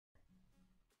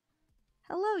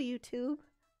Hello, YouTube.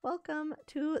 Welcome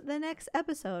to the next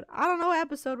episode. I don't know what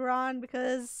episode we're on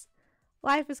because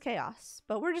life is chaos,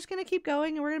 but we're just gonna keep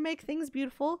going and we're gonna make things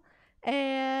beautiful.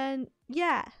 And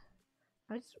yeah,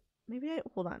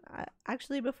 hold on.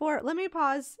 Actually, let me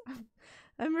pause.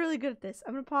 I'm really good at this.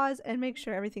 I'm gonna pause and make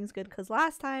sure everything's good because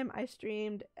last time I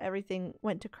streamed, everything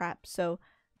went to crap. So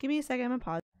give me a second. I'm gonna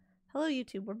pause. Hello,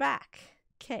 YouTube. We're back.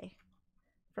 Okay,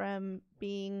 from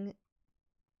being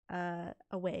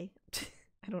away.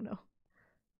 I don't know.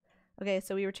 Okay,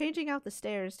 so we were changing out the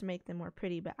stairs to make them more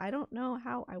pretty, but I don't know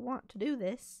how I want to do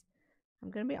this. I'm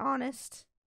gonna be honest.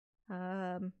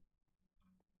 I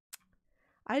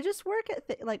just work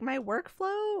at like my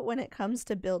workflow when it comes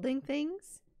to building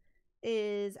things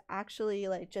is actually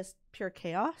like just pure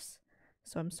chaos.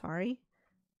 So I'm sorry.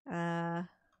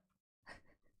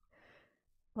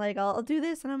 Like I'll do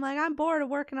this and I'm like, I'm bored of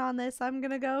working on this. I'm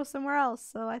gonna go somewhere else.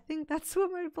 So I think that's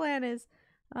what my plan is.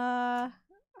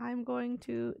 I'm going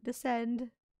to descend.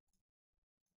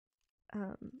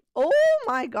 Oh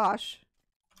my gosh.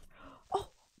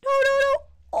 Oh, no.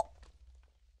 Oh.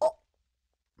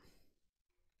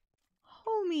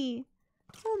 Homie.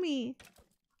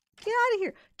 Get out of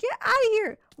here. Get out of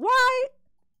here. Why?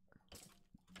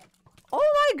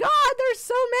 Oh my god, there's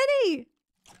so many.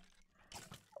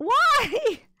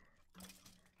 Why?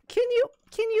 Can you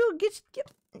get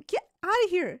out of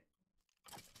here?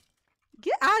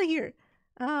 Get out of here.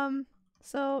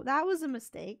 So that was a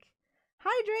mistake.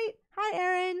 Hydrate. Hi,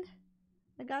 Aaron.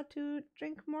 I got to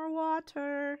drink more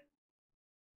water.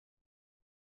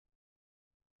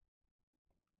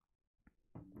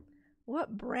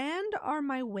 What brand are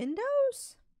my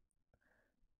windows?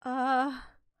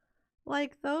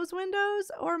 Like those windows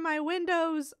or my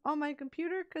windows on my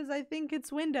computer? Because I think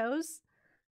it's Windows.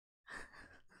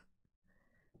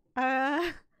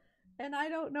 And I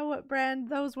don't know what brand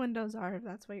those windows are, if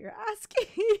that's what you're asking.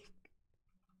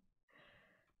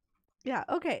 Yeah,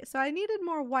 okay, so I needed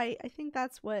more white. I think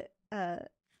that's what the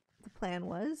plan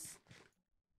was.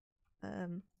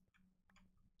 And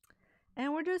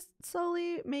we're just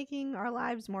slowly making our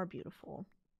lives more beautiful.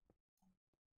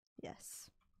 Yes.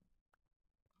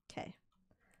 Okay.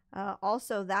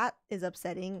 Also, that is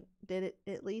upsetting. Did it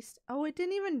at least? Oh, it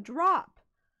didn't even drop.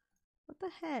 What the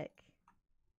heck?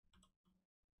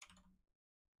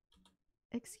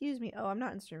 Excuse me. Oh, I'm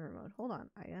not in streamer mode. Hold on.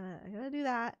 I gotta do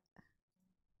that.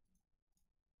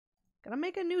 Gotta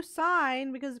make a new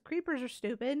sign because creepers are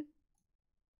stupid.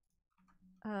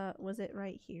 Was it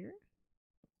right here?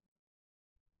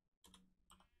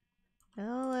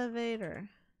 Elevator.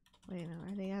 Wait, no.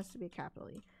 I think it has to be a capital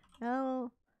E.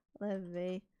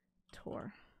 Elevator.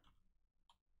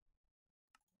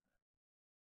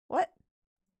 What?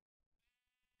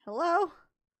 Hello?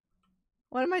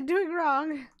 What am I doing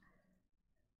wrong?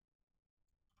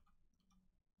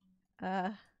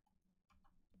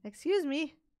 Excuse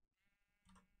me.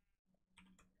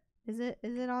 Is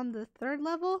it on the third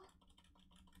level?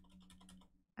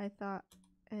 I thought,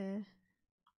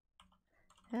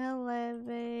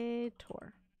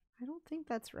 elevator. I don't think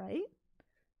that's right.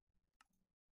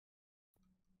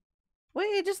 Wait,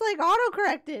 it just like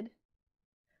auto-corrected.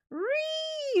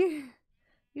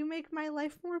 You make my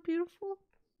life more beautiful.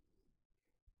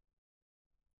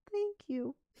 Thank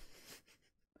you.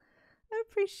 I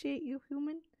appreciate you,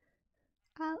 human.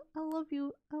 I love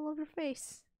you. I love your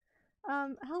face.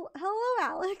 Hello,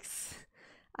 Alex.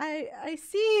 I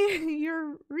see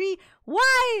you're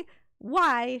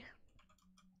Why?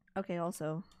 Okay,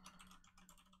 also.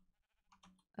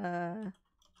 There.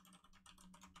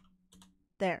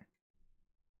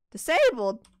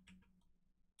 Disabled?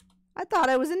 I thought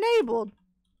I was enabled.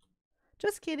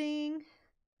 Just kidding.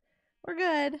 We're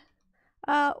good.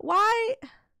 Why?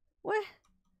 What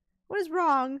is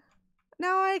wrong?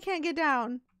 Now I can't get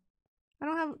down.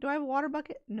 Do I have a water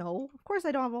bucket? No, of course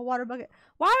I don't have a water bucket.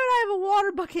 Why would I have a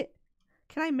water bucket?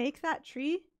 Can I make that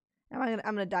tree? I'm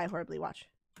gonna die horribly, watch.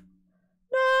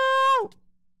 No!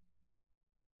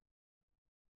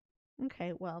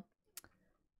 Okay, well.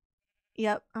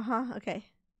 Yep, okay.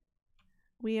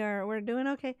 We're doing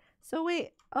okay. So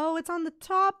wait, oh, it's on the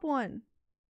top one.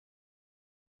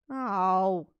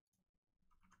 Oh.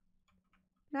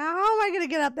 Now how am I gonna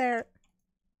get up there?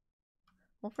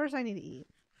 Well, first I need to eat.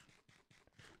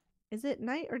 Is it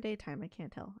night or daytime? I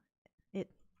can't tell.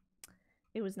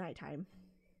 It was nighttime.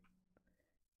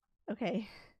 Okay.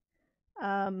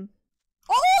 Oh!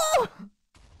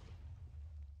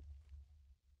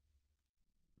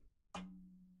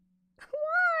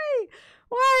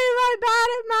 Why am I bad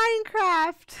at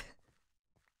Minecraft?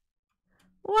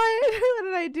 What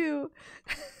did I do?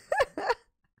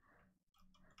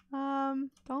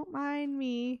 Don't mind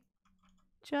me.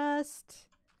 just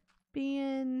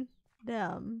being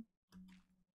dumb.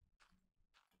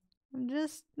 I'm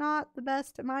just not the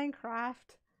best at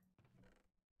Minecraft.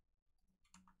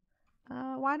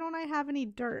 Why don't I have any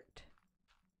dirt?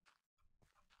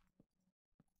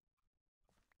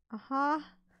 Uh-huh.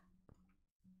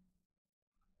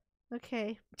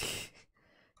 Okay.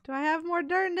 Do I have more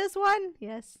dirt in this one?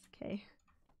 Yes. Okay.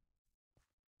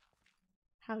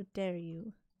 How dare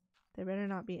you? There better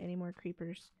not be any more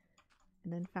creepers.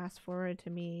 And then fast forward to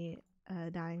me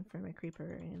dying from a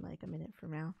creeper in like a minute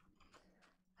from now.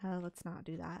 Let's not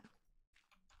do that.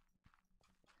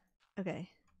 Okay.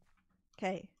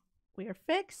 Okay. We are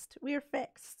fixed. We are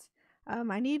fixed.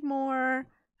 I need more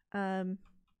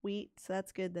wheat, so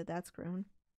that's good that that's grown.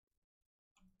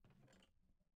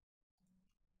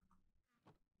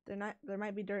 There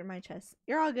might be dirt in my chest.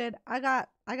 You're all good. I got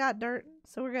dirt,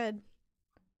 so we're good.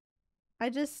 I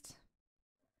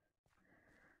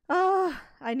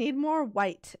need more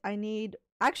white.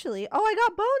 Actually, oh, I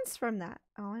got bones from that.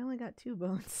 Oh, I only got 2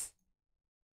 bones.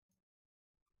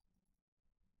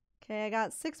 Okay, I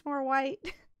got 6 more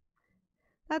white.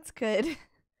 That's good.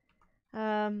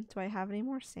 Do I have any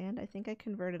more sand? I think I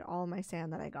converted all my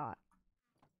sand that I got.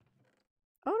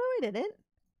 Oh, no, I didn't.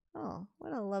 Oh,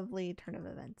 what a lovely turn of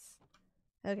events.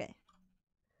 Okay.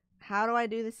 How do I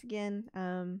do this again?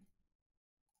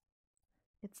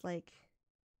 It's like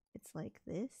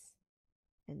this.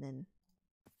 And then...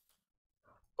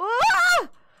 Ah!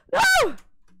 No!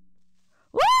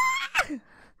 Ah!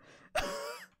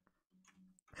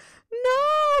 No!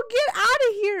 Get out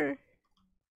of here!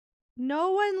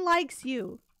 No one likes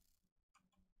you.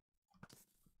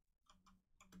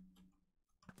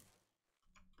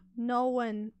 No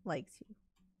one likes you.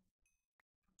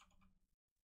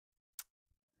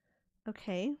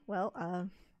 Okay, well,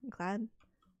 I'm glad.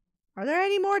 Are there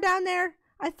any more down there?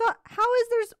 I thought, how is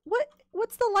there's,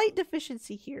 what's the light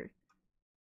deficiency here?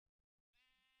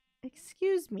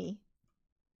 Excuse me.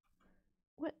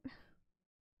 What?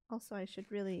 Also, I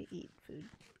should really eat food.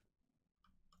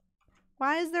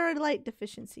 Why is there a light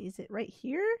deficiency? Is it right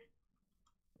here?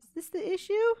 Is this the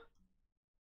issue?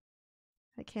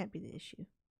 That can't be the issue.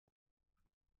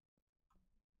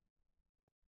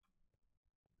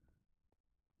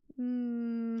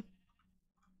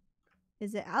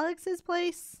 Is it Alex's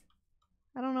place?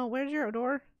 I don't know. Where's your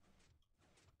door?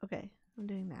 Okay, I'm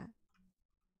doing that.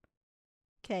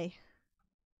 Okay.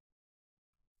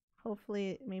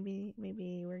 Hopefully, maybe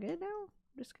we're good now.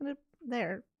 I'm just gonna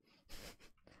there.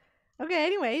 Okay.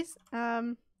 Anyways,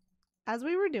 as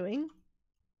we were doing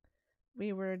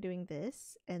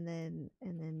this, and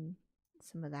then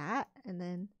some of that, and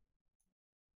then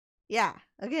yeah.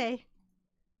 Okay.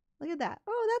 Look at that.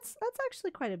 Oh, that's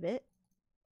actually quite a bit.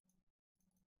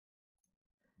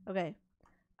 Okay.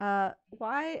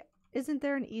 Why isn't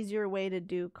there an easier way to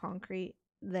do concrete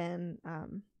than oh,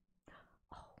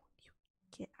 you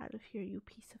get out of here, you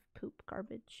piece of poop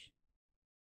garbage.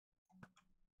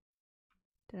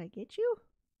 Did I get you?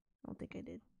 I don't think I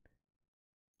did.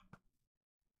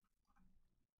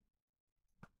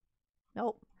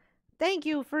 Nope. Thank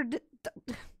you for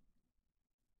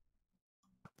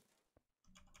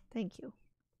thank you.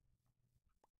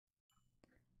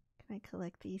 Can I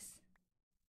collect these?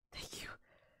 Thank you.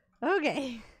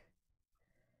 Okay.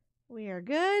 We are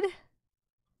good.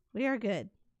 We are good.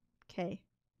 Okay.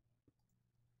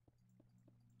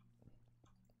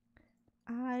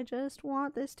 I just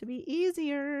want this to be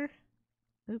easier.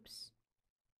 Oops.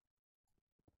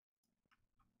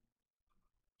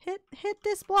 Hit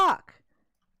this block.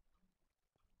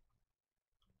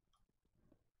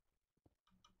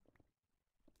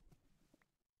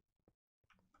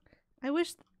 I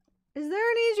wish... Is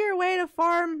there an easier way to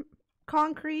farm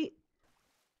concrete?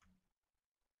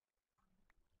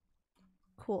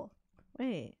 Cool.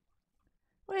 Wait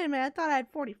a minute. I thought I had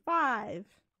 45.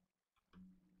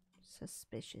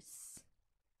 Suspicious.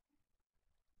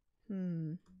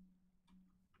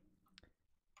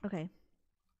 Okay.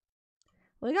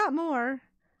 Well, we got more.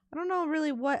 I don't know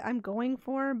really what I'm going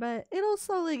for, but it'll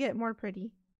slowly get more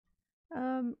pretty.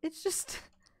 It's just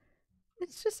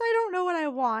I don't know what I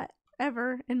want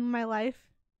ever in my life.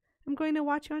 I'm going to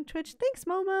watch you on Twitch. Thanks,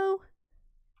 Momo.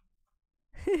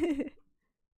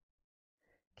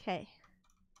 Okay.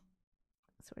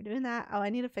 So we're doing that. Oh, I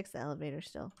need to fix the elevator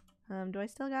still. Do I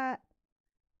still got...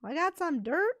 Oh, I got some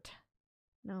dirt?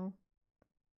 No.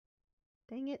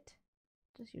 Dang it.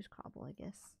 Just use cobble, I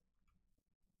guess.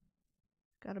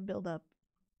 Gotta build up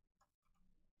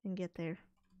and get there.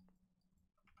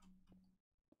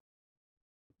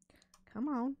 Come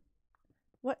on.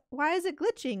 What? Why is it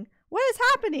glitching? What is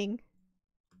happening?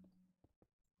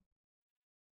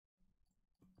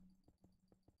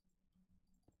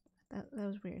 That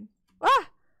was weird. Ah!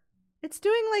 It's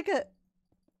doing like a...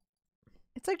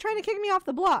 It's like trying to kick me off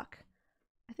the block.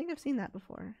 I think I've seen that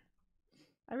before.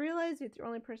 I realize it's the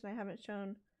only person I haven't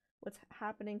shown what's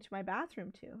happening to my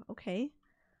bathroom to. Okay.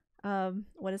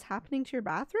 What is happening to your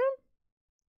bathroom?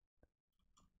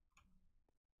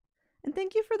 And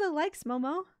thank you for the likes,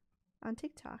 Momo, on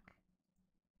TikTok.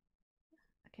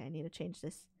 Okay, I need to change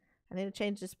this. I need to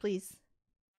change this, please.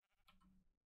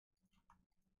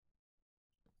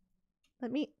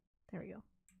 Let me... There we go.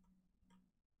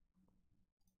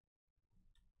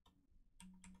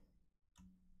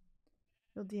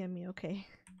 You'll DM me, okay.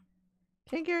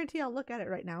 Can't guarantee I'll look at it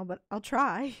right now, but I'll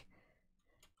try.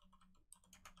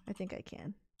 I think I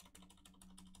can.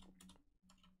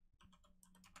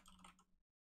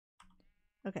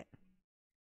 Okay.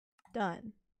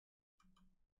 Done.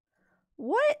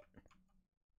 What?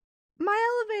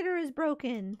 My elevator is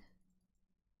broken.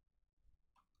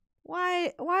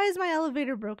 Why is my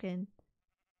elevator broken?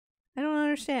 I don't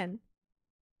understand.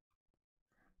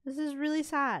 This is really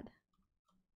sad.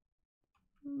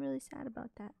 I'm really sad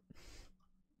about that.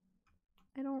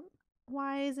 I don't...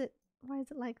 Why is it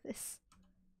like this?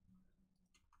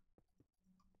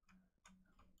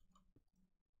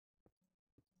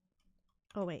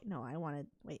 Oh, wait. No, I wanted...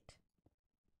 Wait.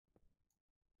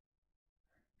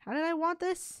 How did I want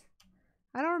this?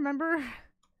 I don't remember.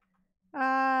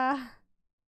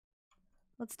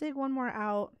 Let's dig one more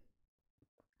out.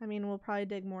 I mean, we'll probably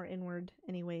dig more inward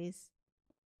anyways.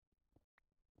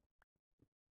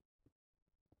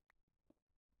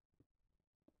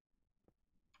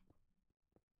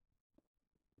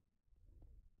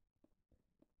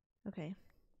 Okay.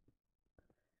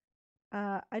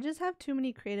 I just have too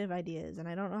many creative ideas and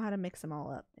I don't know how to mix them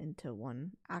all up into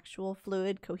one actual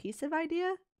fluid, cohesive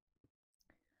idea.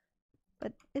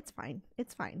 But it's fine.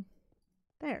 It's fine.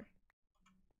 There.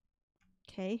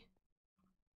 Okay.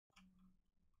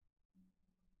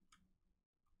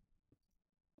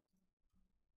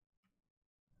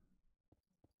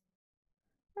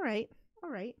 All right. All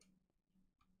right.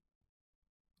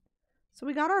 So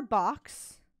we got our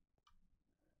box.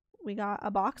 We got a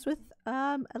box with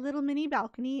a little mini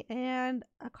balcony and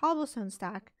a cobblestone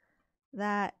stack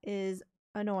that is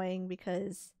annoying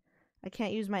because I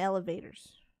can't use my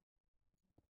elevators.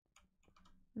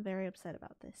 I'm very upset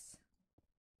about this.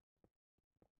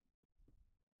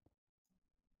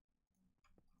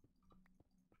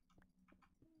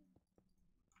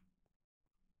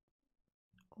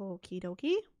 Okie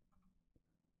dokie.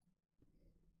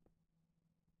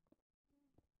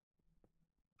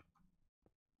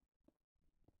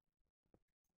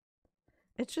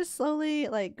 It's just slowly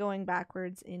like going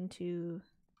backwards into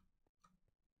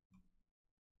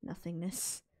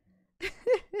nothingness.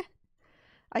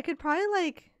 I could probably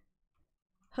like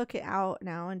hook it out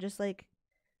now and just like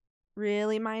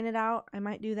really mine it out. I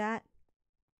might do that.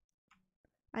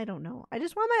 I don't know. I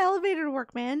just want my elevator to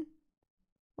work, man.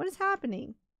 What is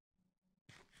happening?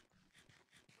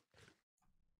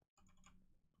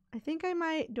 I think I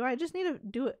might... Do I just need to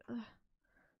do it? Ugh.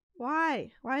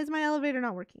 Why? Why is my elevator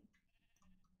not working?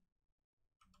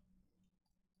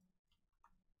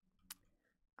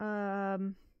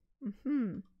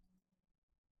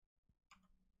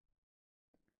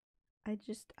 I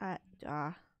just...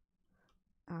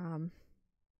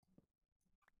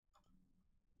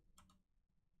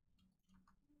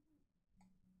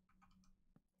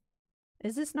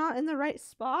 Is this not in the right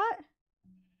spot?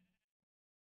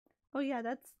 Oh yeah,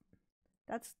 that's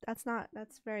not...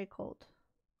 That's very cold.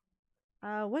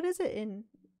 What is it in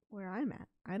where I'm at?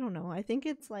 I don't know. I think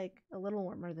it's like a little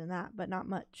warmer than that, but not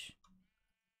much.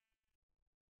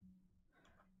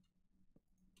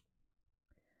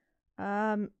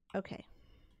 Okay.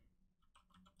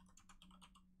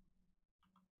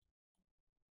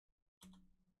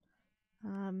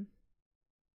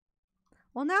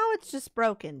 Well, now it's just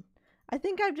broken. I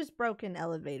think I've just broken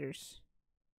elevators.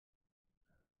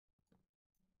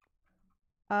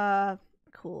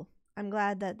 Cool. I'm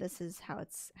glad that this is how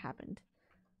it's happened.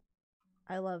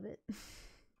 I love it.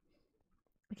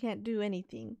 I can't do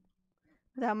anything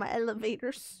without my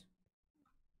elevators.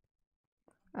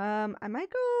 I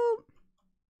might go...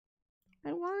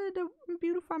 I wanted to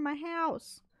beautify my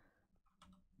house.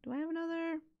 Do I have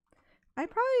another? I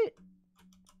probably...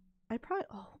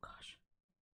 Oh, gosh.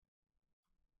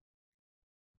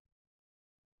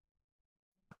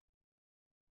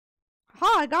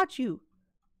 Ha! I got you!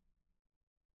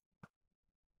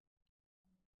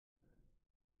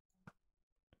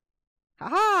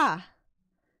 Ha-ha!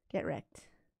 Get wrecked.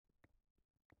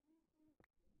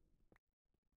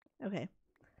 Okay.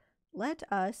 Let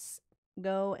us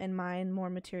go and mine more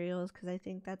materials because I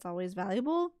think that's always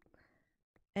valuable.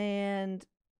 And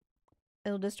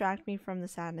it'll distract me from the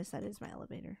sadness that is my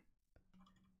elevator.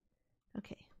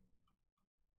 Okay.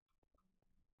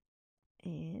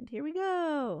 And here we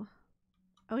go.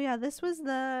 Oh yeah, this was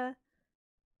the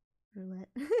roulette.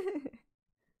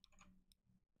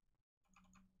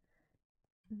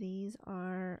 These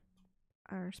are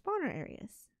our spawner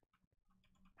areas.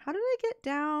 How did I get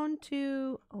down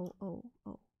to... Oh.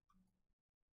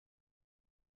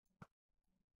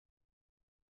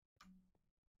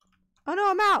 Oh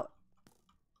no, I'm out.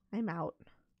 I'm out.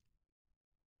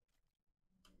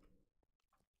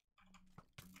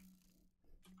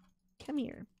 Come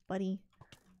here, buddy.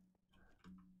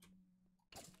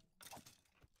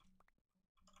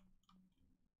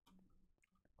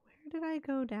 Where did I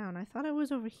go down? I thought I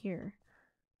was over here.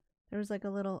 There was like a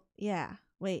little... Yeah.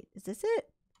 Wait, is this it?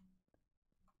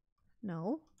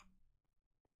 No.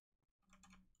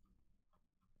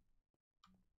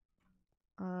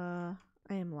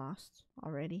 I am lost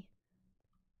already.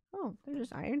 Oh, there's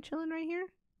just iron chilling right here.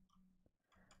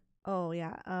 Oh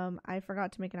yeah, I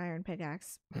forgot to make an iron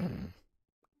pickaxe.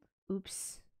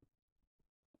 Oops.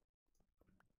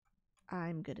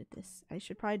 I'm good at this. I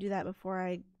should probably do that before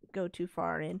I go too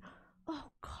far in.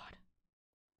 Oh god.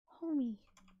 Homie.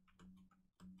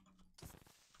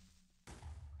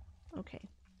 Okay.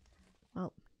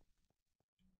 Well.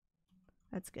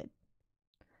 That's good.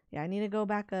 Yeah, I need to go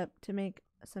back up to make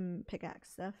some pickaxe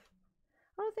stuff.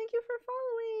 Oh, thank you for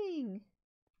following.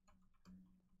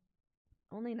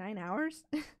 Only 9 hours?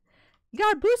 You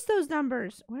gotta boost those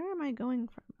numbers. Where am I going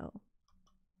from? Oh.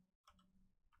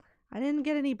 I didn't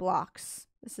get any blocks.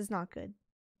 This is not good.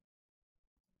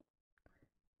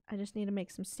 I just need to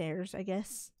make some stairs, I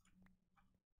guess.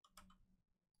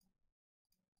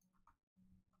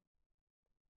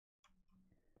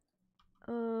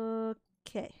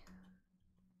 Okay.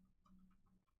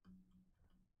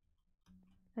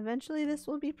 Eventually this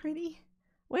will be pretty.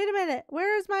 Wait a minute.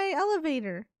 Where is my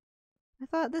elevator? I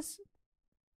thought this...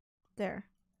 There.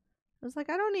 I was like,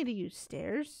 I don't need to use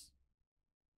stairs.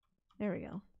 There we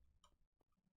go.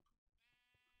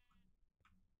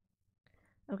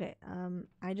 Okay,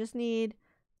 I just need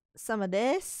some of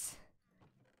this.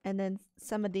 And then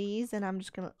some of these. And I'm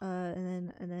just gonna...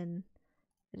 And then...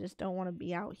 I just don't want to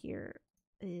be out here.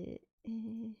 Okay.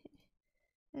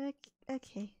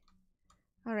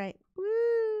 Alright.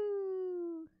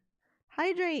 Woo!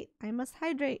 Hydrate! I must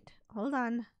hydrate. Hold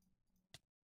on.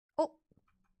 Oh!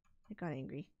 I got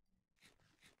angry.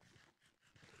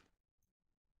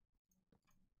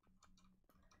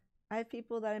 I have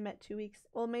people that I met 2 weeks.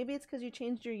 Well, maybe it's because you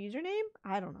changed your username?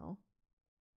 I don't know.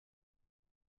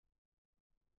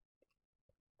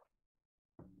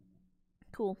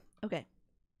 Cool. Okay.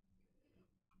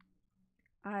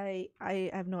 I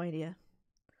have no idea.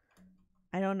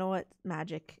 I don't know what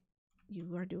magic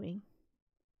you are doing.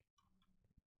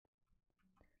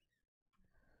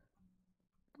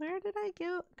 Where did I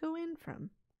go in from?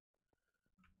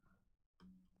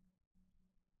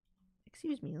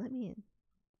 Excuse me, let me in.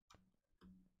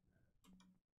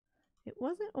 It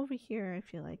wasn't over here, I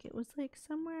feel like. It was like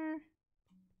somewhere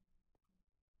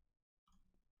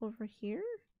over here?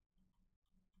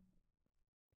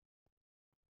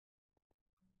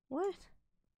 What?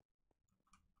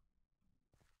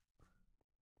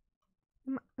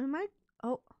 Am I?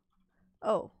 Oh.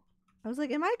 I was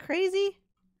like, am I crazy?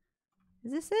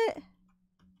 Is this it?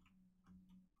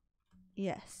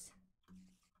 Yes.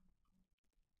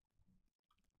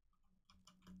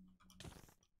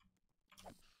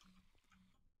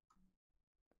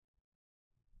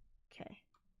 Okay.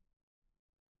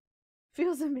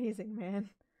 Feels amazing, man.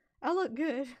 I look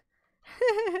good.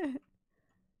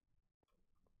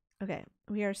 Okay,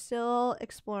 we are still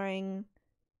exploring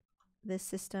this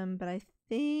system, but I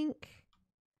think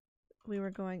we were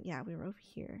going, yeah, we were over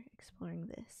here exploring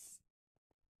this.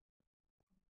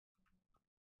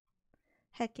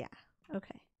 Heck yeah.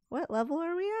 Okay. What level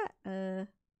are we at?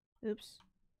 Oops.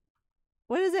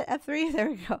 What is it? F3? There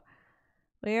we go.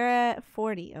 We're at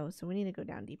 40. Oh, so we need to go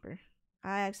down deeper.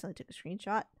 I accidentally took a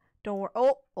screenshot. Don't worry.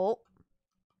 Oh.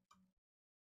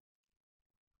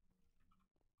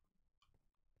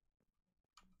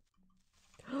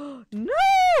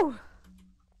 No!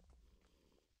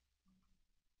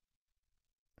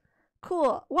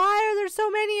 Cool. Why are there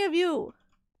so many of you?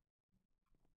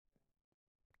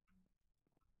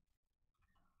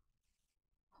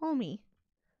 Homie.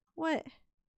 What?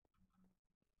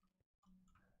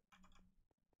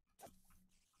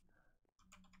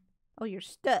 Oh, you're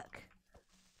stuck.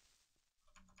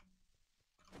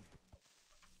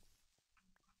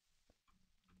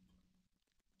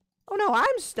 Oh no, I'm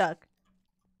stuck.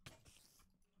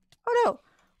 Oh no.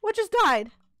 What just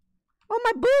died? Oh,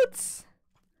 my boots!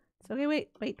 It's okay, wait.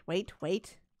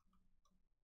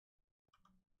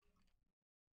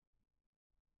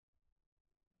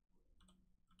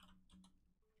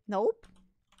 Nope.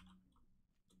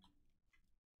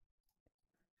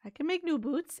 I can make new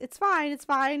boots. It's fine, it's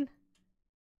fine.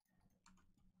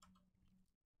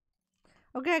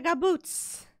 Okay, I got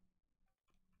boots.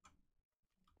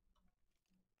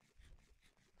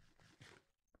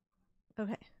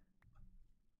 Okay.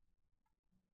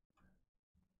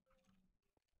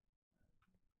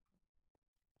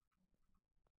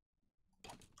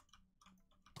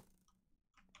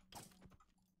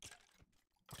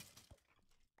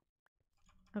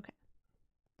 Okay.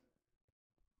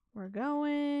 We're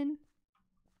going.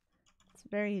 It's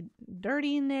very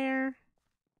dirty in there.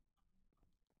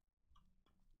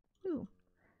 Ooh.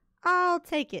 I'll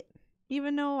take it.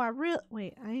 Even though I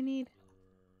wait, I need...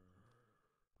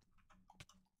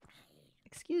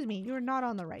 Excuse me, you're not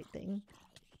on the right thing.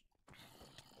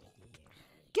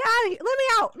 Get out of here! Let me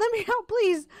out! Let me out,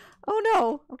 please! Oh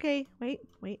no! Okay, wait.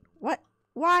 What?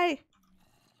 Why?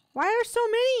 Why are so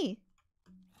many?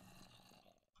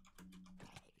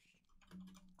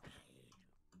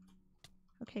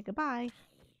 Okay, goodbye.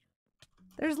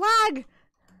 There's lag!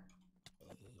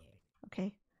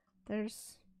 Okay,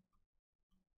 there's...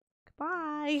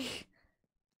 Goodbye!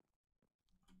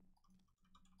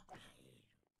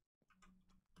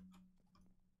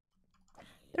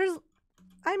 There's...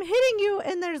 I'm hitting you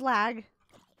and there's lag.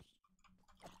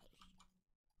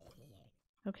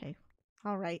 Okay,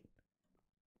 alright.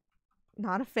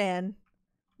 Not a fan.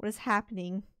 What is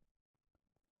happening?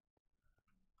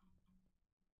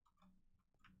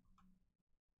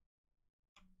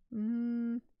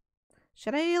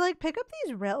 Should I, like, pick up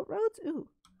these railroads? Ooh.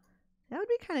 That would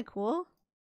be kind of cool.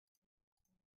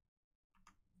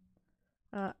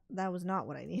 That was not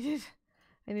what I needed.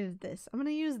 I needed this. I'm gonna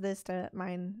use this to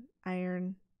mine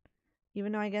iron.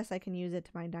 Even though I guess I can use it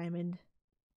to mine diamond.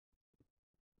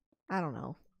 I don't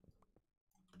know.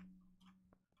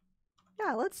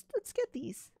 Yeah, let's get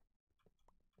these.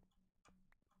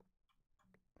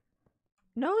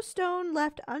 No stone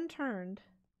left unturned.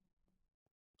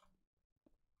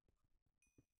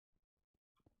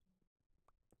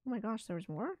 Oh my gosh, there was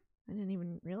more? I didn't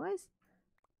even realize.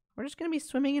 We're just gonna be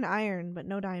swimming in iron, but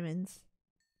no diamonds.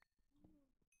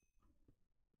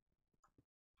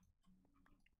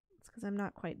 It's because I'm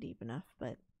not quite deep enough,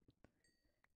 but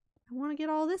I want to get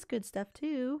all this good stuff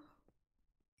too.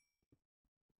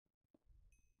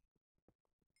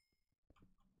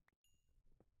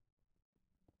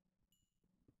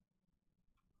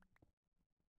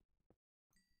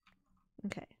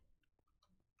 Okay.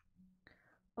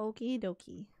 Okie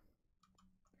dokie.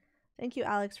 Thank you,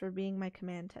 Alex, for being my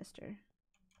command tester.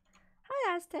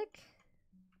 Hi, Aztec.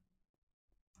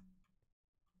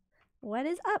 What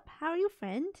is up? How are you,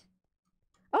 friend?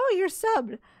 Oh, you're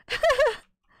subbed.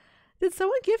 Did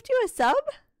someone gift you a sub?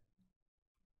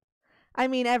 I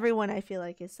mean, everyone I feel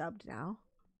like is subbed now.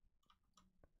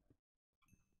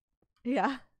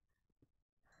 Yeah.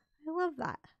 I love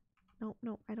that. No,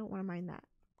 I don't want to mind that.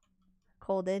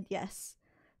 Cole did, yes.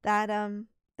 That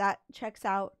checks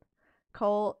out.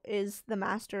 Cole is the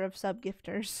master of sub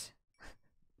gifters.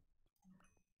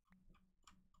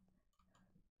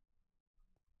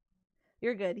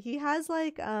 You're good. He has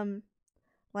like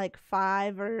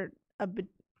five or a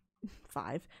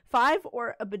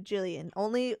bajillion.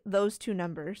 Only those two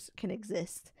numbers can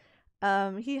exist.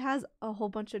 He has a whole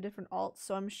bunch of different alts,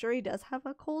 so I'm sure he does have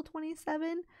a Cole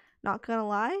 27. Not gonna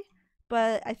lie,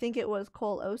 but I think it was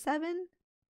Cole 07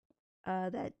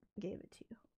 that gave it to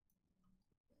you.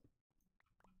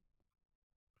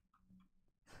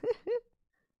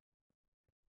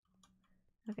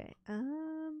 Okay,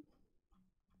 I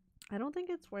don't think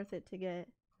it's worth it to get...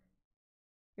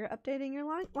 You're updating your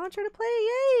launcher to play?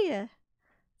 Yay!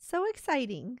 So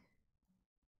exciting.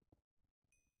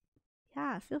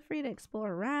 Yeah, feel free to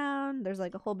explore around. There's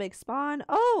like a whole big spawn.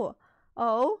 Oh!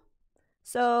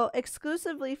 So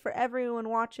exclusively for everyone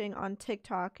watching on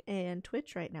TikTok and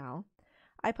Twitch right now,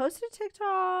 I posted a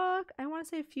TikTok, I want to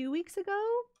say a few weeks ago.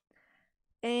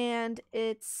 And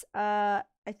it's, I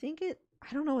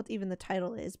don't know what even the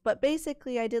title is, but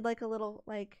basically I did like a little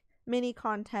like mini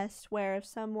contest where if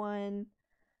someone,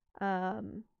 I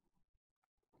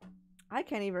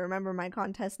can't even remember my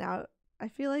contest now. I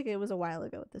feel like it was a while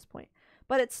ago at this point,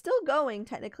 but it's still going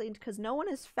technically because no one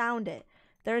has found it.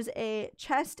 There's a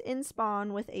chest in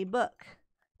spawn with a book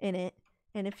in it,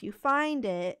 and if you find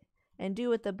it and do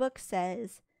what the book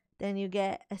says, then you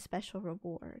get a special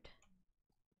reward.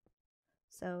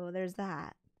 So there's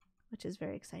that, which is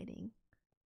very exciting.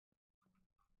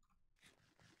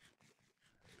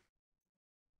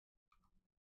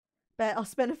 Bet I'll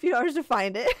spend a few hours to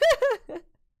find it.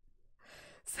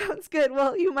 Sounds good.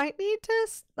 Well, you might need to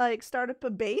like start up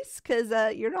a base because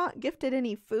you're not gifted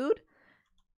any food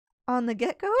on the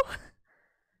get-go.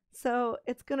 So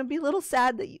it's going to be a little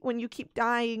sad that when you keep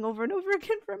dying over and over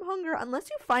again from hunger,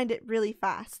 unless you find it really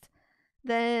fast,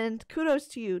 then kudos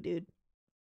to you, dude.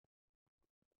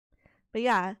 But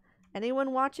yeah,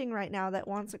 anyone watching right now that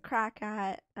wants a crack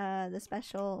at the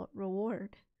special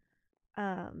reward,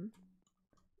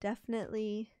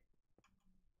 definitely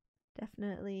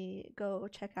go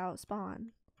check out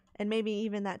Spawn. And maybe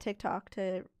even that TikTok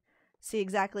to see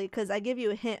exactly, because I give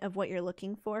you a hint of what you're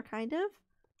looking for, kind of.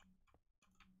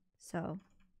 So,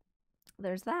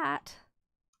 there's that.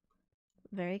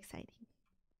 Very exciting.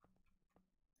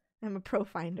 I'm a pro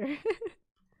finder.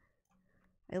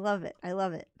 I love it. I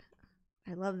love it.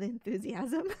 I love the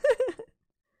enthusiasm.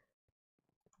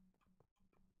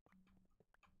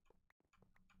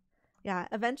 Yeah,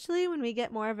 eventually when we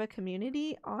get more of a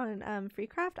community on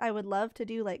FreeCraft, I would love to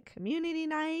do like community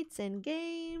nights and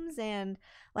games and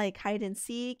like hide and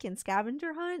seek and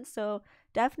scavenger hunt. So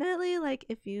definitely, like,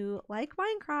 if you like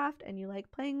Minecraft and you like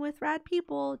playing with rad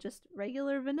people, just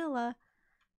regular vanilla,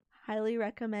 highly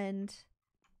recommend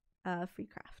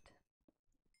FreeCraft.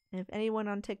 And if anyone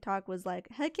on TikTok was like,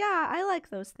 heck yeah, I like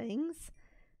those things,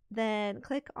 then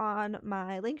click on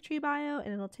my Linktree bio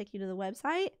and it'll take you to the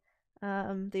website.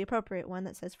 The appropriate one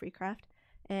that says FreeCraft.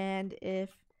 And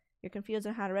if you're confused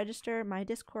on how to register, my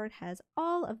Discord has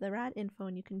all of the rad info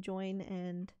and you can join.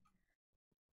 And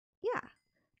yeah.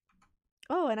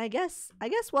 Oh, and I guess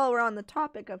while we're on the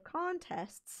topic of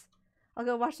contests, I'll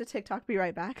go watch the TikTok, be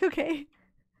right back. Okay.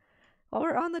 While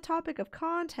we're on the topic of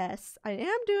contests, I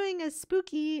am doing a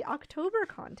spooky October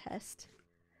contest.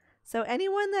 So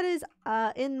anyone that is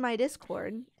in my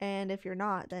Discord, and if you're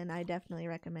not, then I definitely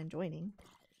recommend joining.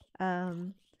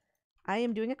 I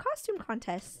am doing a costume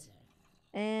contest,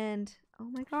 and oh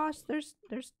my gosh, there's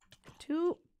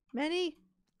too many.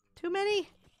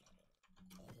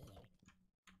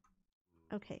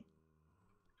 Okay,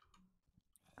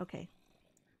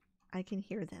 I can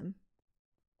hear them.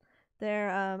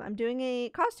 I'm doing a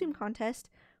costume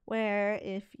contest where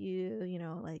if you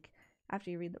know, like, after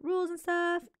you read the rules and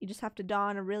stuff, you just have to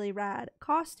don a really rad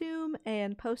costume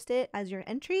and post it as your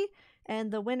entry.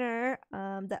 And the winner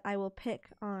that I will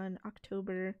pick on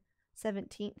October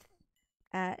 17th,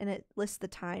 and it lists the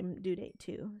time due date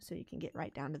too, so you can get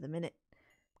right down to the minute.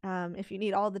 If you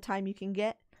need all the time you can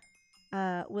get,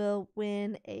 will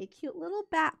win a cute little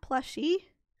bat plushie,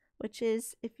 which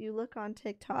is, if you look on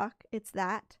TikTok, it's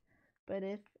that. But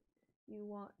if you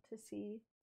want to see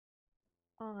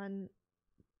on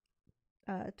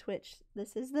Twitch,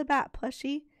 this is the bat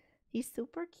plushie. He's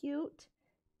super cute,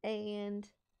 and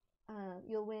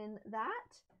you'll win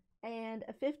that and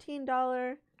a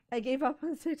 $15. I gave up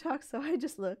on TikTok, so I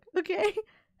just look. Okay.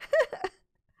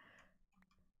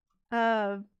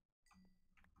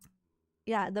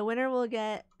 Yeah, the winner will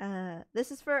get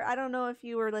this is for, I don't know if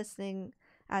you were listening,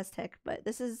 Aztec, but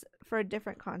this is for a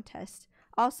different contest.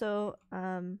 Also,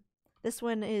 this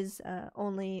one is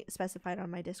only specified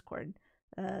on my Discord.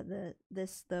 The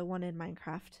one in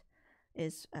Minecraft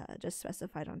is just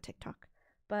specified on TikTok.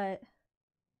 But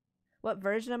what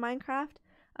version of Minecraft?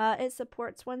 It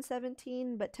supports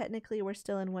 1.17, but technically we're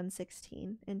still in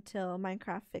 1.16 until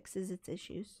Minecraft fixes its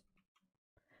issues.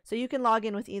 So you can log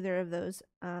in with either of those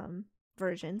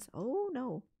versions. Oh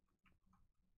no.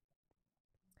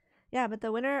 Yeah, but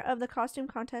the winner of the costume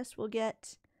contest will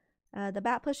get the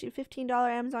Bat Plushie $15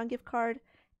 Amazon gift card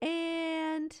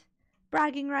and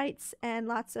bragging rights and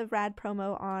lots of rad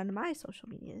promo on my social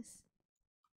medias.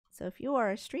 So if you are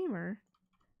a streamer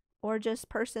or just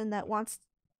person that wants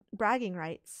bragging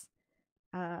rights,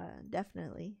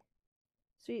 definitely.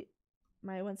 Sweet.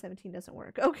 My 1.17 doesn't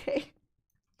work. Okay.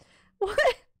 What?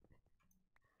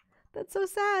 That's so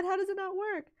sad. How does it not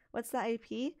work? What's the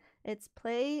IP? It's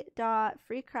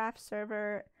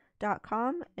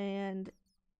play.freecraftserver.com, and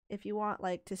if you want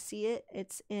like to see it,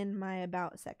 it's in my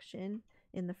about section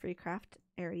in the FreeCraft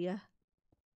area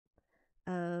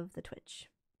of the Twitch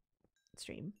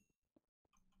stream.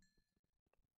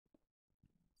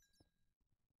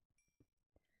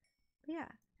 Yeah,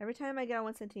 every time I get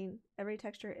on 1.17, every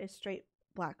texture is straight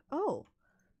black. Oh,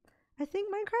 I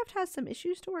think Minecraft has some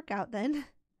issues to work out then.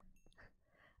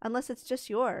 Unless it's just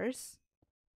yours.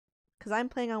 Because I'm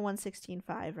playing on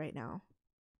 1.16.5 right now.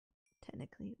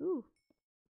 Technically. Ooh.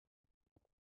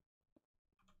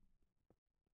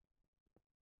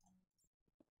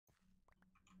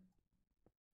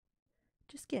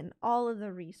 Just getting all of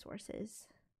the resources.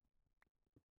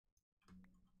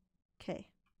 Okay.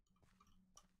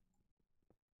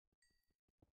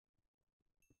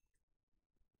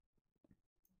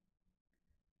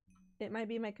 It might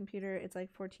be my computer. It's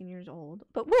like 14 years old,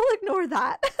 but we'll ignore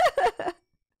that.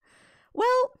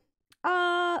 Well,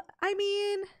 I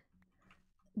mean,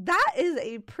 that is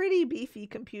a pretty beefy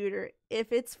computer.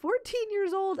 If it's 14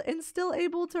 years old and still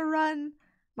able to run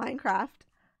Minecraft,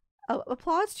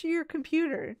 applause to your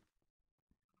computer,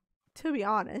 to be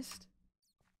honest.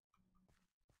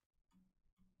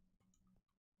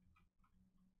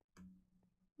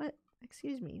 What?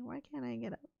 Excuse me, why can't I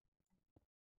get up?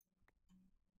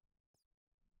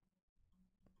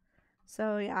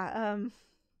 So yeah,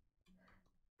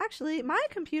 actually my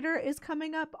computer is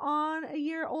coming up on a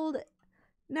year old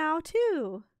now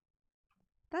too.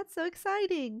 That's so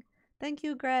exciting. Thank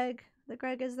you, Greg.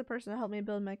 Greg is the person that helped me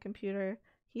build my computer.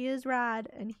 He is rad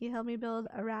and he helped me build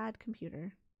a rad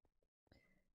computer.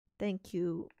 Thank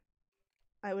you.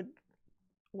 I would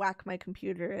whack my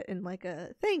computer in like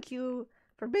a thank you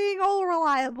for being all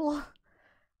reliable,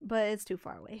 but it's too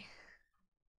far away.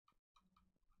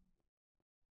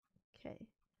 Okay.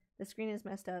 The screen is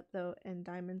messed up though, and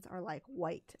diamonds are like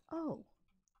white. Oh.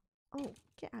 Oh,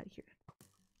 get out of here.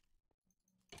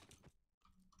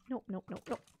 Nope, nope, nope,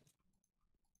 nope.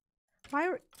 Why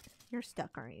are... You're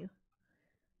stuck, aren't you?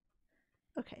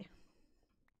 Okay.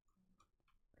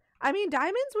 I mean,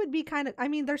 diamonds would be kind of... I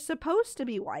mean, they're supposed to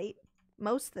be white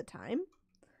most of the time.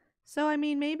 So, I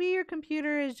mean, maybe your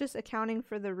computer is just accounting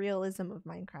for the realism of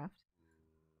Minecraft.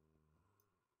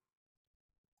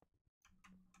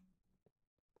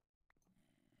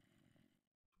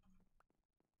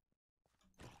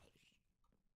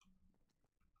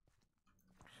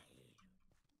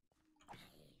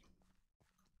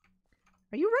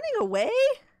 Are you running away?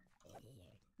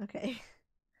 Okay.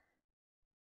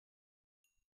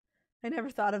 I never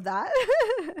thought of that.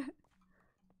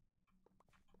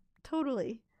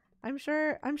 Totally. I'm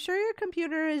sure your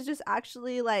computer is just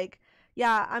actually like,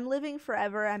 yeah, I'm living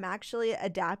forever. I'm actually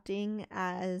adapting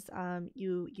as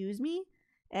you use me.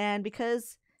 And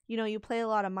because, you know, you play a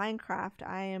lot of Minecraft,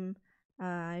 I'm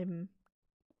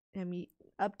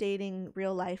updating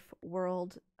real life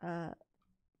world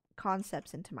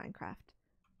concepts into Minecraft.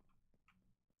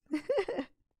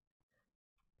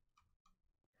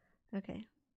 Okay.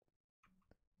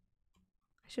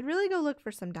 I should really go look for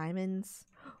some diamonds.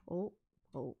 Oh.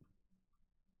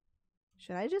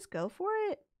 Should I just go for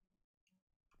it?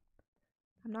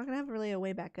 I'm not gonna have really a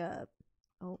way back up.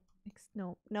 Oh,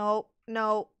 no.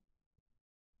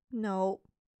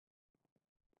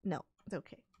 It's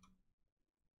okay.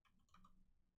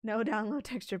 No download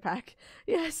texture pack.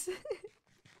 Yes.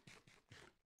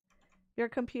 Your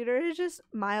computer is just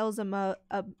miles above.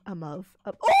 Oh!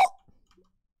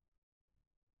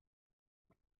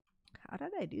 How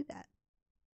did I do that?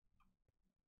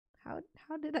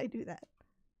 How did I do that?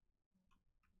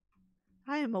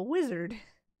 I am a wizard.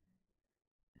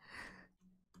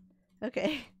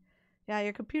 Okay. Yeah,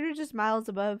 your computer just miles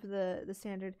above the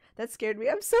standard. That scared me.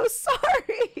 I'm so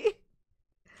sorry.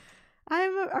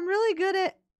 I'm really good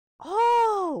at...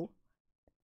 Oh!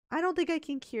 I don't think I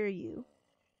can cure you.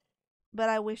 But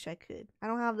I wish I could. I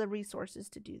don't have the resources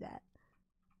to do that.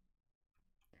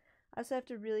 I also have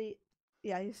to really...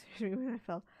 Yeah, you scared me when I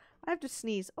fell. I have to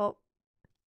sneeze. Oh.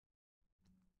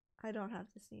 I don't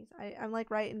have to sneeze. I'm like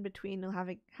right in between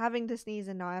having to sneeze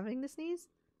and not having to sneeze.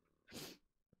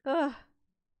 Ugh.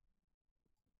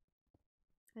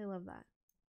 I love that.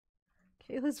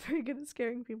 Kayla's very good at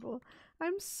scaring people.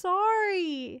 I'm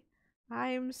sorry.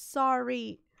 I'm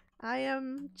sorry. I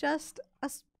am just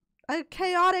a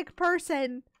chaotic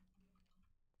person.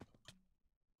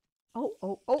 Oh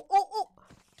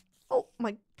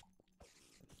my.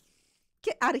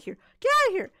 Get out of here. Get out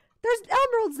of here. There's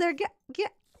emeralds there. Get.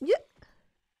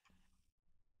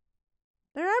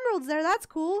 There are emeralds there. That's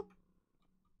cool.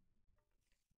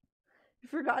 You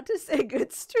forgot to say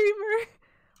good streamer.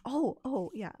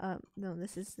 Oh, yeah. No,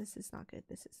 this is not good.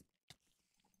 This is.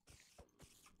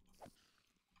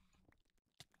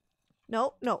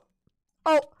 No.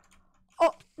 Oh,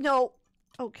 no.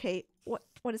 Okay.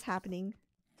 What is happening?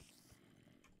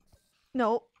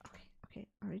 No. Okay.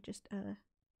 All right, just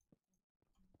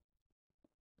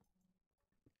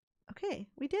Okay,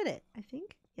 we did it. I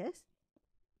think. Yes.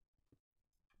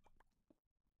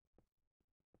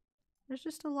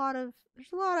 There's a lot of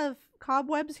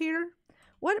cobwebs here.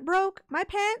 What broke? My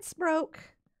pants broke.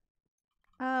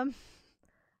 I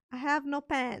have no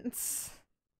pants.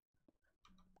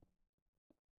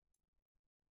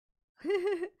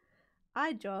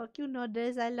 I joke, you know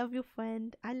this. I love you,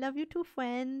 friend. I love you too,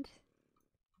 friend.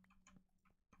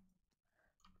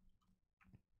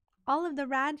 All of the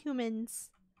rad humans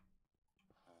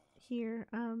here.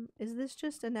 Is this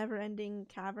just a never-ending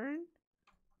cavern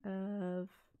of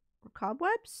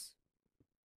cobwebs?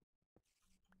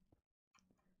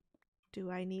 Do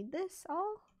I need this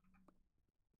all?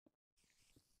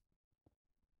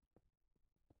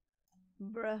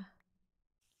 Bruh.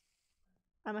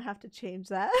 I'm gonna have to change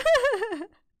that.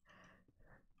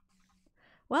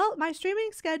 Well, my streaming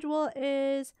schedule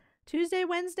is Tuesday,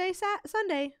 Wednesday,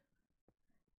 Sunday.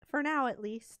 For now, at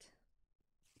least.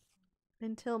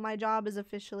 Until my job is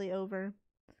officially over.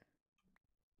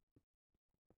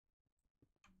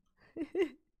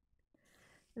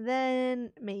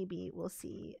 Then maybe we'll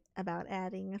see about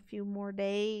adding a few more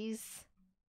days.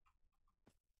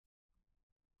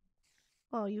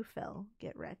 Oh, you fell.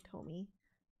 Get wrecked, homie.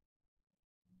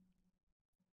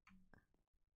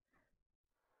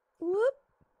 Whoop.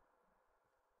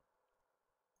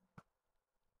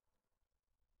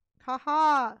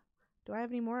 Haha. Do I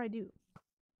have any more? I do.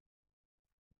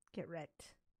 Get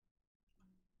wrecked.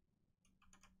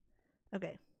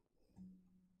 Okay.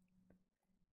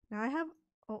 Now I have...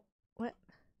 Oh, what?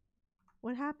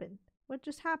 What happened? What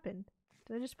just happened?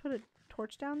 Did I just put a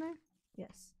torch down there?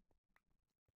 Yes.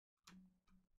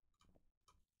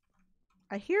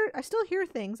 I still hear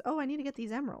things. Oh, I need to get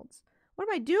these emeralds. What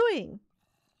am I doing?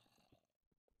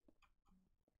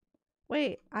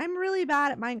 Wait, I'm really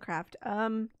bad at Minecraft.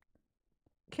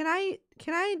 Can I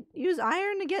use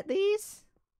iron to get these?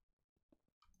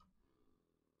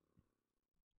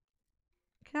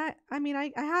 I mean,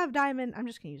 I have diamond. I'm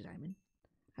just gonna use diamond.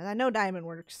 And I know diamond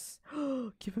works.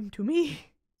 Give them to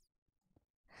me.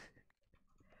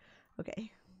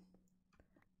 Okay.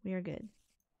 We are good.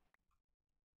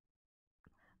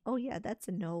 Oh yeah, that's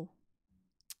a no.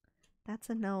 That's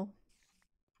a no.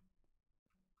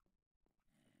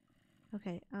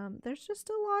 Okay, there's just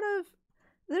a lot of...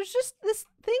 There's just... This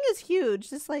thing is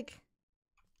huge. Just like...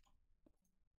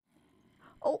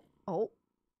 Oh, oh.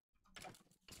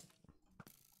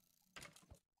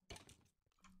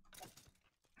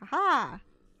 Haha!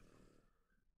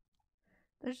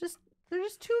 There's just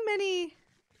too many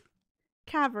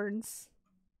caverns.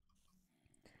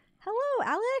 Hello,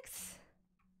 Alex!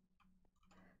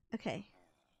 Okay.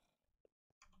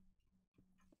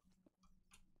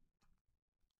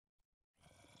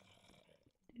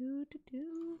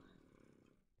 Do.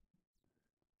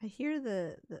 I hear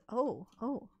the oh.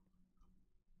 Oh!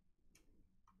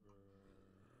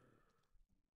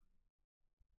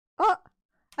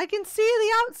 I can see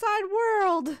the outside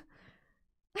world!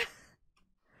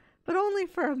 But only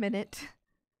for a minute.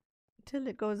 Till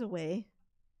it goes away.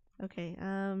 Okay,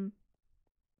 I'm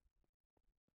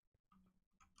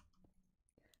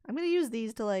gonna use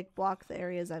these to like block the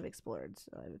areas I've explored.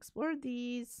 So I've explored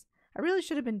these. I really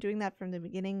should have been doing that from the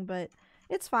beginning, but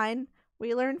it's fine.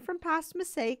 We learn from past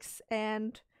mistakes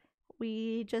and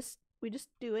we just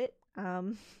do it.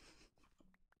 I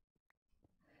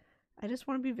just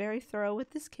want to be very thorough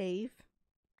with this cave.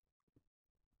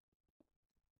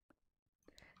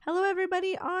 Hello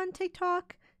everybody on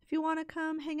TikTok. If you want to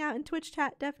come hang out in Twitch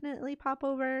chat, definitely pop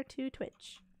over to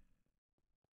Twitch.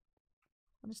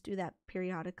 I'll just do that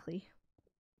periodically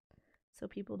so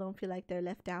people don't feel like they're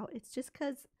left out. It's just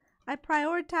because I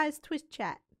prioritize Twitch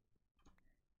chat.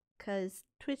 Because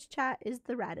Twitch chat is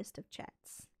the raddest of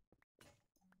chats.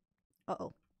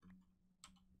 Uh-oh.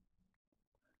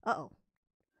 Uh-oh.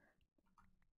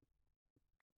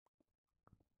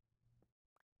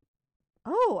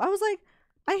 Oh, I was like,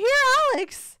 I hear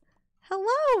Alex!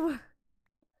 Hello!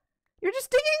 You're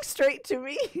just digging straight to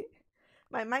me.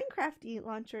 My Minecraft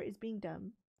launcher is being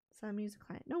dumb, so I'm using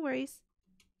client. No worries.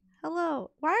 Hello.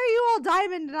 Why are you all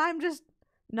diamond and I'm just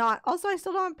not? Also, I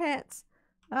still don't have pants.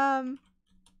 Hold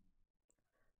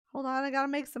on, I gotta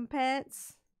make some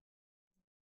pants.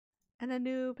 And a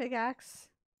new pickaxe.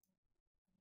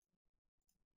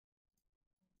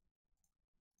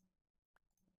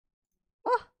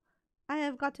 Oh! I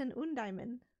have gotten un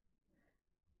diamond.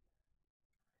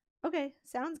 Okay,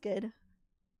 sounds good.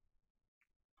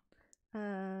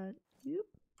 Yep.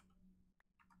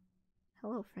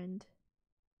 Hello, friend.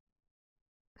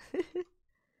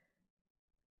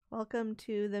 Welcome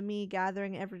to the me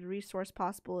gathering every resource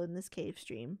possible in this cave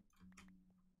stream.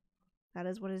 That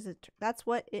is what that's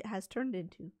what it has turned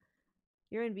into.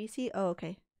 You're in VC? Oh,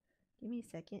 okay. Give me a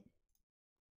second.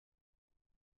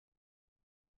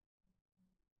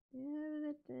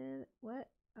 What?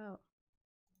 Oh.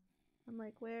 I'm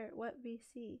like, where? What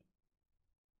VC?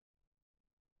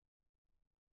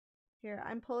 Here,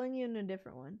 I'm pulling you in a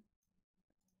different one.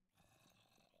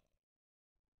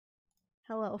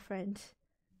 Hello, friend.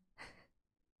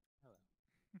 Hello.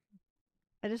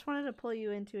 I just wanted to pull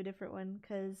you into a different one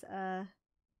because I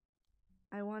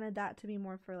wanted that to be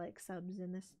more for like subs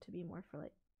and this to be more for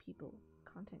like people,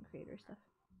 content creator stuff.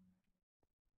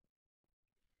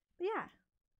 But yeah.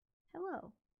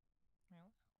 Hello.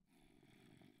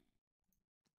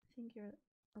 think you're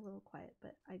a little quiet,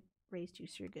 but I raised you,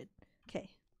 so you're good.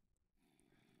 Okay.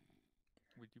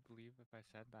 Would you believe if I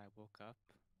said that I woke up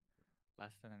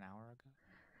less than an hour ago?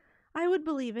 I would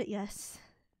believe it, yes.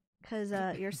 Because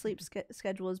your sleep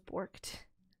schedule is borked.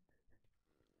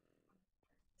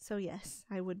 So yes,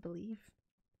 I would believe.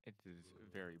 It is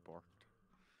very borked.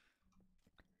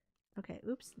 Okay,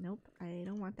 oops, nope. I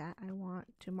don't want that. I want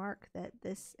to mark that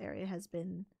this area has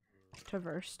been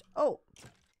traversed. Oh!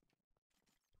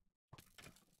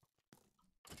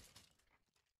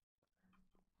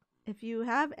 If you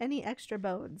have any extra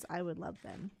bones, I would love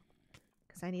them.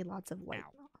 Because I need lots of white.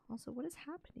 Ow. Also, what is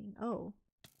happening? Oh.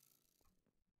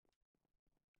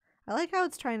 I like how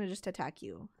it's trying to just attack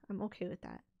you. I'm okay with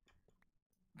that.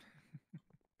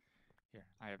 Here,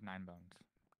 I have 9 bones.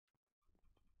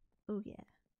 Oh, yeah.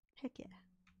 Heck yeah.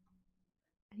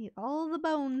 I need all the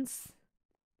bones.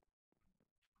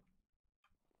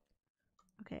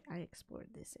 Okay, I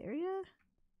explored this area.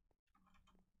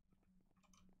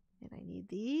 And I need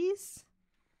these.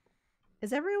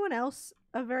 Is everyone else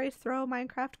a very thorough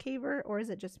Minecraft caver, or is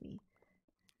it just me?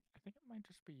 I think it might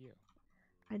just be you.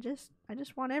 I just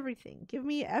want everything. Give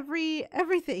me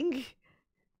everything.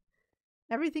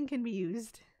 Everything can be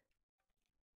used.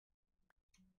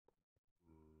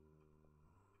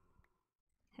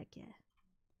 Heck yeah.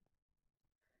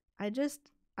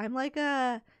 I'm like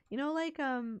you know, like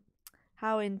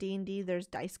how in D&D there's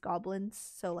dice goblins,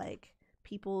 so like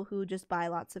people who just buy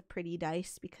lots of pretty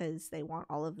dice because they want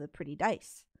all of the pretty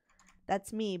dice.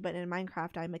 That's me, but in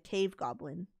Minecraft I'm a cave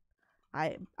goblin.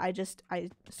 I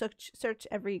search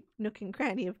every nook and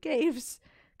cranny of caves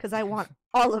because I want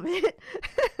all of it.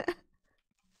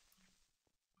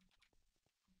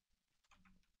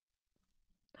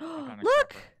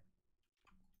 Look!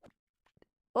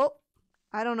 Oh,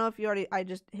 I don't know if you already. I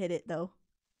just hit it though.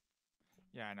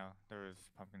 Yeah, I know. There was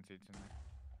pumpkin seeds in there.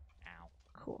 Ow.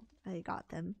 Cool. I got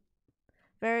them.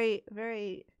 Very,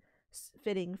 very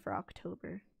fitting for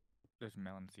October. There's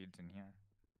melon seeds in here.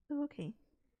 Oh, okay.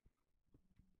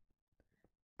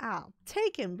 I'll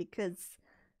take him because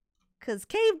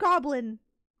cave goblin.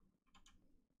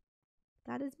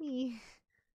 That is me.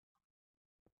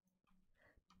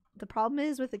 The problem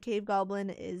is with the cave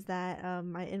goblin is that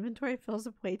my inventory fills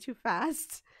up way too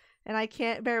fast and I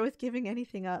can't bear with giving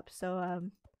anything up.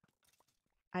 So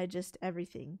I just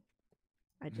everything.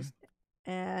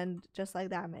 And just like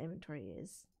that my inventory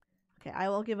is. Okay, I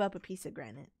will give up a piece of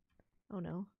granite. Oh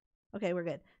no. Okay, we're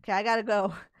good. Okay, I gotta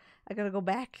go. I gotta go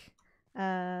back.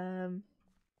 I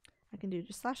can do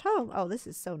just /home. Oh, this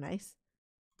is so nice.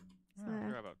 Oh, I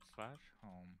forgot about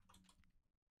 /home.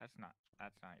 That's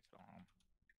nice for home.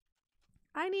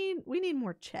 We need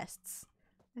more chests.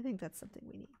 I think that's something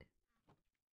we need.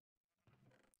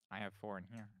 I have 4 in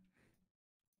here.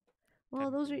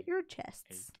 Well, those are your chests.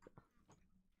 8.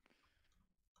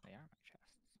 They are my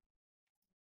chests.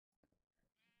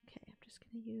 Okay, I'm just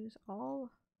gonna use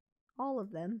all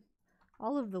of them,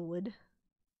 all of the wood,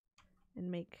 and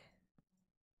make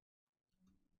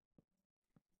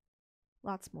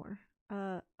lots more.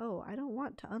 Oh, I don't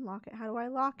want to unlock it. How do I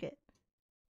lock it?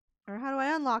 Or how do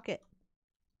I unlock it?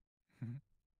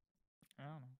 I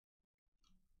don't know.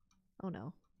 Oh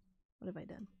no. What have I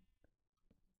done?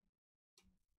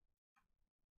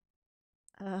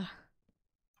 I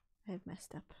have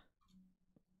messed up.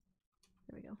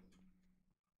 There we go.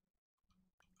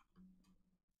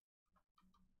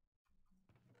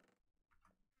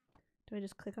 Do I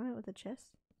just click on it with a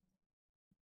chest?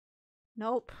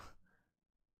 Nope.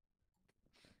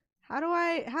 How do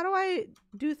I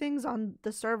do things on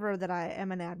the server that I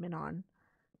am an admin on?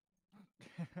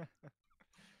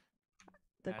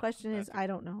 The question is, I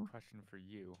don't know. Question for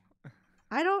you.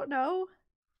 I don't know.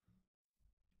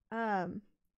 The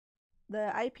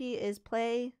IP is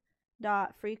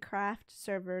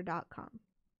play.freecraftserver.com.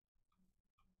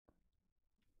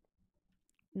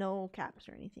 No caps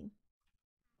or anything.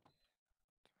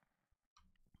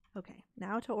 Okay,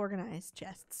 now to organize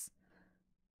chests.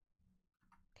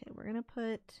 Okay, we're gonna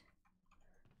put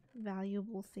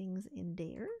valuable things in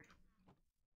there.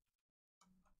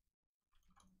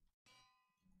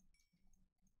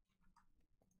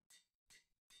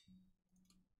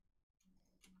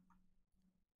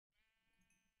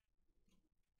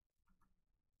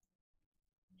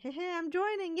 Hey, I'm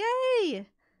joining! Yay!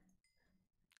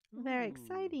 Very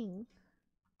exciting.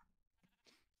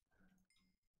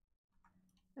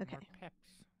 Okay. More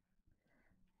peps.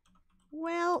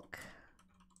 Welk.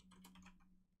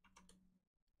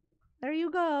 There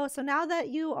you go. So now that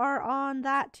you are on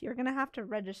that, you're going to have to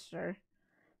register.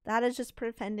 That is just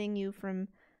preventing you from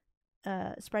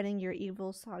spreading your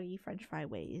evil soggy french fry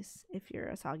ways if you're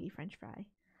a soggy french fry.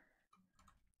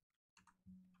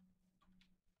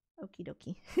 Okie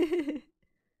dokie.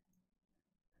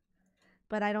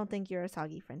 But I don't think you're a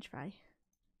soggy French fry.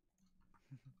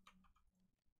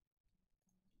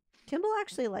 Kimball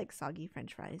actually likes soggy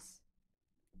French fries.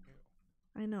 Ew.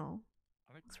 I know.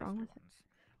 I like What's wrong with ones. it?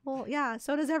 Well, yeah,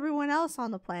 so does everyone else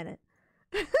on the planet.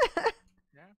 Yeah.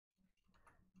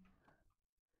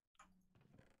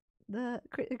 The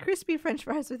crispy French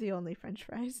fries are the only French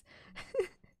fries.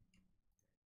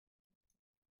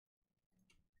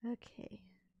 Okay.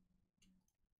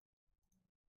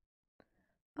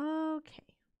 Okay.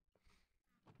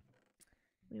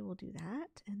 We will do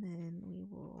that, and then we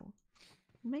will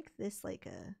make this like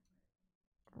a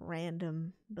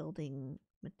random building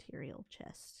material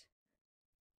chest.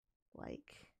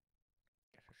 Like,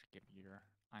 Guess I should give you your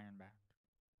iron back.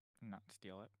 Not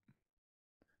steal it.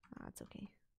 It's okay.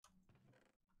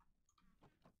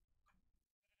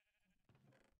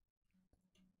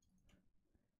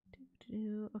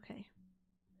 Okay.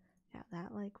 Yeah,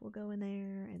 that like will go in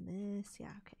there, and this.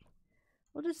 Yeah, okay.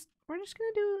 We're just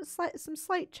gonna do some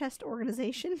slight chest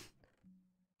organization.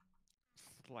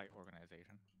 Slight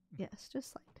organization. Yes,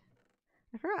 just slight.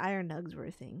 I forgot iron nugs were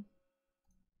a thing.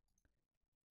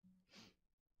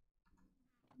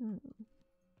 What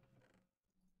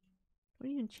are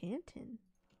you enchanting?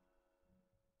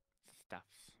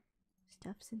 Stuffs.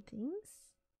 Stuffs and things?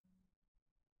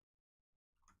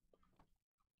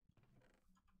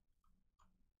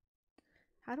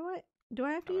 How do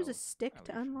I have to use a stick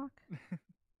to unlock?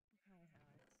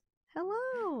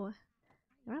 Hello! You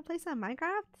wanna play some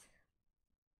Minecraft?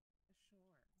 Sure.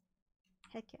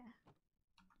 Heck yeah.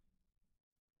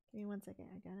 Give me 1 second.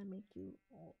 I gotta make you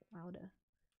all louder.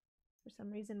 For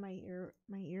some reason my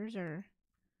ears are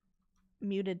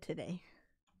muted today.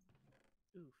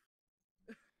 Oof.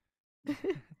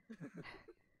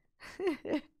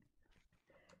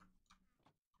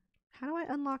 How do I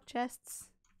unlock chests?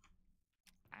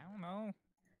 I don't know.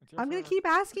 I'm gonna keep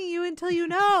asking you until you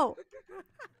know.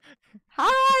 How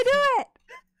do I do it?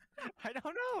 I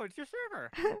don't know. It's your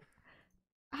server.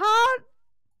 How?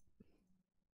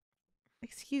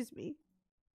 Excuse me.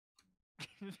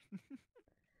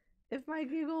 If my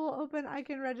Google will open, I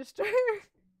can register.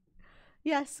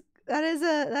 Yes, that is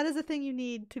a thing you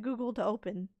need to Google to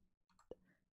open.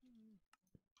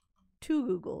 To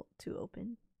Google to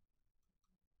open.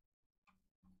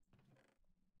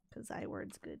 Because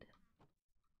iWord's good.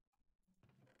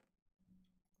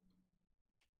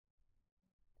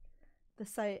 The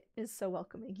site is so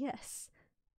welcoming. Yes.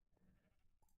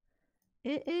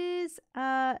 It is,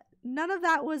 none of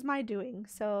that was my doing,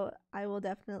 so I will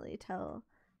definitely tell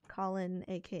Colin,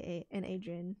 aka, and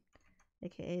Adrian,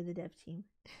 aka the dev team.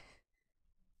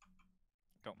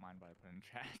 Don't mind what I put in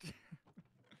chat.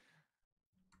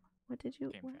 What did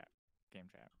you... Game chat. Game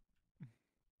chat.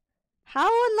 How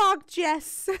unlock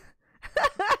Jess?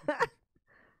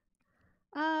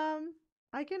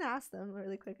 I can ask them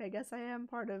really quick. I guess I am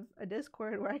part of a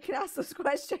Discord where I can ask those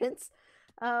questions.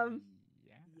 Yeah.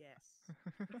 Yes.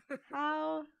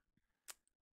 How...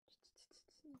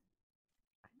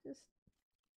 I just...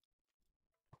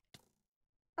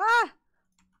 Ah!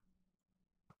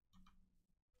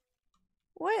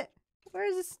 What? Where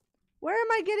is this? Where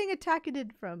am I getting attacked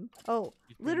from? Oh,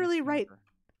 literally right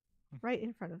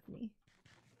in front of me.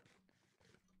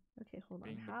 Okay, hold on.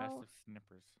 Being the best of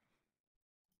snippers.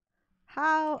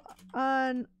 How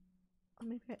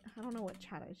maybe I don't know what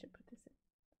chat I should put this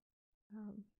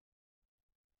in.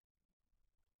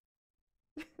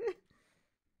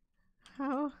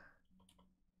 How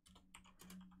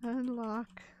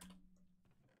unlock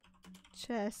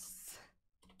chests.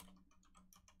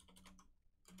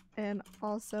 And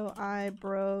also I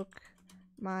broke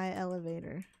my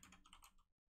elevator.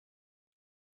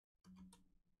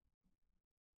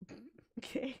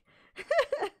 Okay.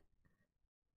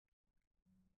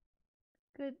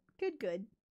 Good.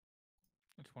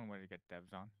 It's one way to get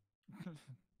devs on.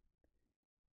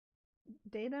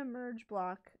 Data merge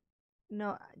block.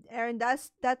 No, Aaron,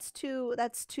 that's too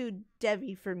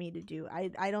devy for me to do.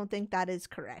 I don't think that is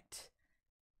correct.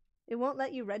 It won't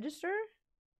let you register?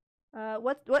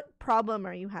 What problem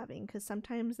are you having? Because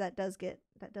sometimes that does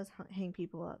hang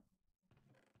people up.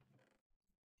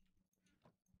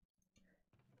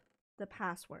 The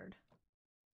password.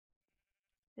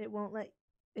 It won't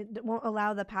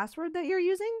allow the password that you're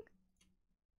using?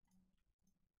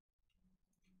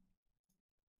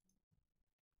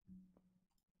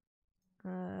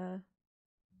 I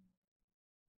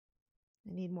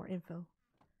need more info.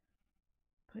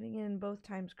 Putting in both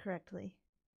times correctly.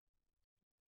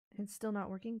 It's still not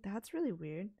working? That's really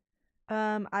weird.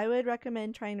 I would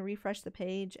recommend trying to refresh the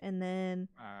page and then...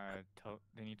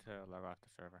 They need to log off the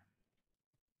server.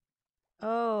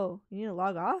 Oh, you need to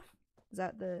log off? Is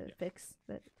that the fix?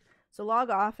 So log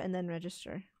off and then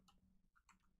register.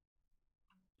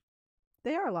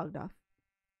 They are logged off.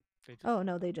 Oh,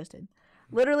 no, they just did.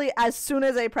 Literally, as soon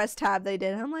as I pressed tab, they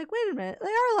did. I'm like, wait a minute. They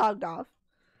are logged off.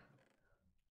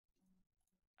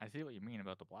 I see what you mean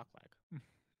about the block lag.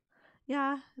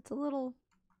 Yeah, it's a little...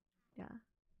 Yeah.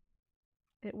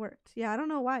 It worked. Yeah, I don't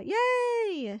know why.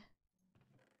 Yay!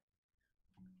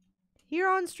 Here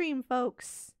on stream,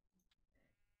 folks.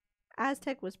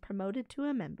 Aztec was promoted to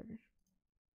a member.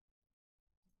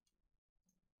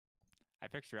 I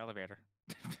fixed your elevator.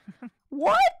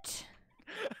 What?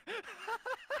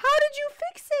 How did you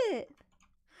fix it?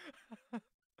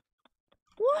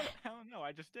 What? I don't know.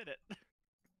 I just did it.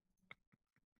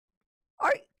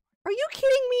 Are you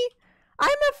kidding me? I'm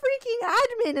a freaking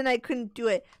admin and I couldn't do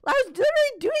it. I was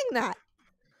literally doing that.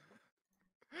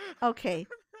 Okay.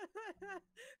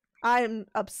 I'm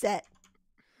upset.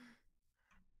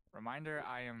 Reminder,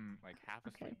 I am like half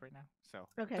asleep right now. So.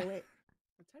 Okay, wait.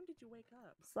 What time did you wake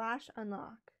up? /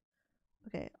 unlock.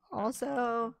 Okay,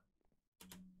 also...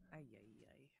 Ay, ay,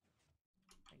 ay.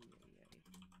 Ay, ay,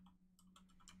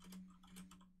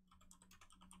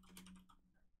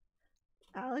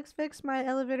 ay. Alex fixed my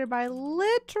elevator by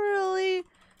literally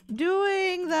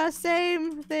doing the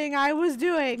same thing I was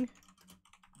doing.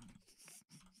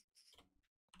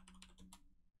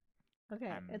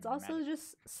 Okay, it's also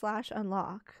just /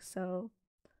 unlock, so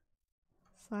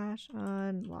 /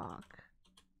 unlock.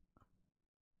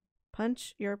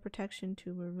 Punch your protection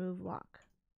to remove lock.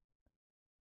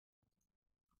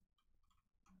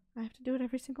 I have to do it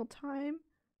every single time.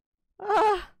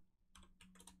 Ah!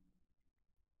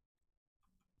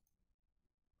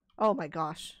 Oh my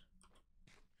gosh.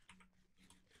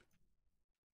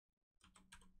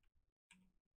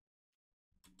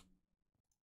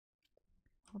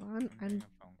 Hold on. I'm getting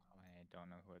a phone call. I don't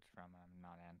know who it's from. I'm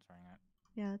not answering it.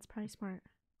 Yeah, that's probably smart.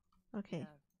 Okay. Yeah.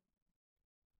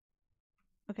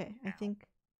 Okay, I think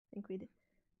we did.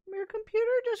 Your computer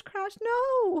just crashed.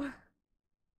 No!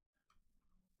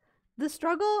 The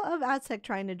struggle of Aztec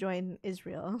trying to join is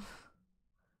real.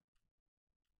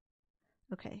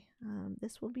 Okay,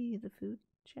 this will be the food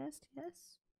chest,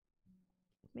 yes?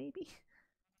 Maybe.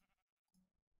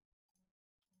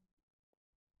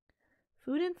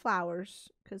 Food and flowers,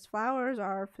 because flowers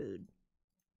are food.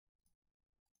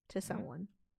 To someone.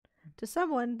 To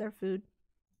someone, they're food.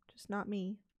 Just not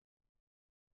me.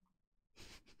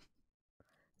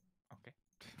 Okay.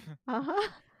 Uh-huh.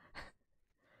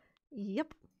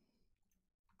 Yep.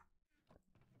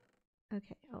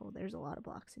 Okay. Oh, there's a lot of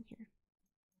blocks in here.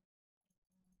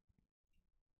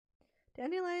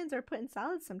 Dandelions are put in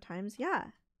salads sometimes.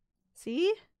 Yeah.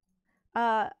 See?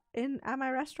 At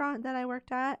my restaurant that I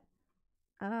worked at,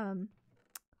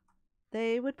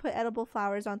 they would put edible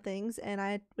flowers on things, and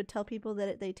I would tell people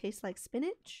that they taste like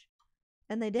spinach,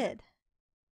 and they did.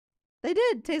 They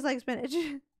did taste like spinach.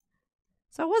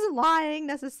 So I wasn't lying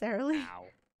necessarily. Ow.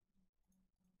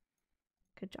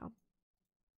 Good job.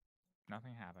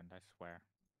 Nothing happened, I swear.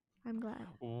 I'm glad.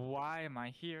 Why am I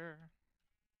here?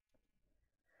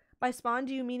 By spawn,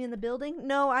 do you mean in the building?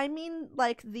 No, I mean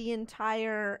like the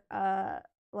entire,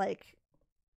 like,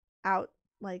 out,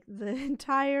 like the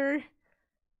entire,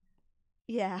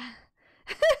 yeah.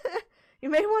 You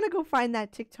may want to go find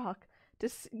that TikTok.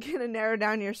 Just gonna narrow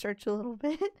down your search a little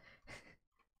bit.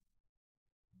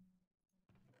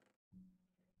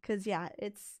 Because, yeah,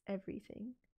 it's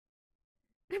everything.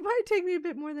 It might take me a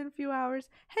bit more than a few hours.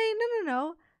 Hey,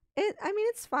 no. I mean,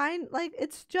 it's fine. Like,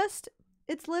 it's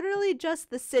literally just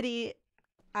the city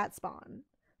at spawn.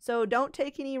 So don't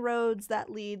take any roads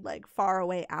that lead, like, far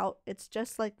away out. It's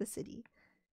just like the city.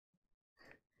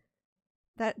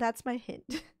 That's my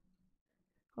hint.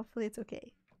 Hopefully it's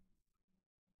okay.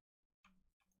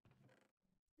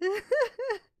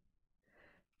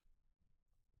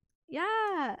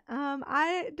 Yeah,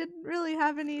 I didn't really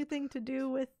have anything to do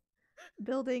with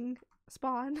building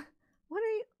spawn. What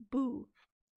are you? Boo.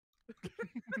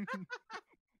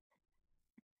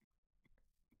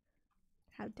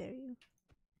 How dare you?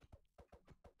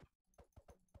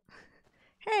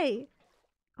 Hey!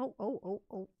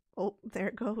 Oh, there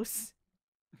it goes.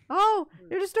 Oh,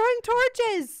 you're destroying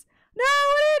torches! No,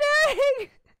 what are you doing?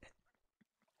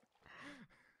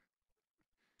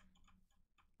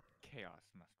 Chaos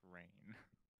must reign.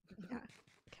 Yeah,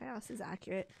 chaos is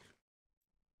accurate.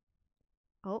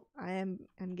 Oh, I'm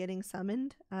getting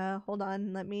summoned. Hold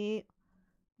on, let me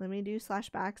do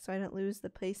 /back so I don't lose the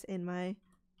place in my.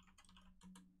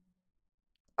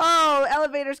 Oh,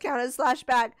 elevators count as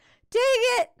 /back. Dang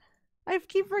it! I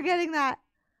keep forgetting that.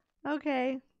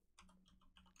 Okay.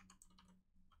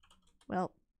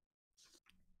 Well,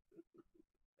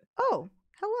 Oh,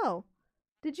 hello.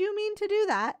 Did you mean to do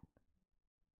that?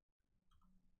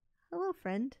 Hello,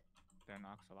 friend. They're an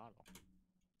axolotl.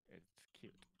 It's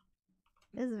cute.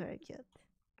 It's very cute.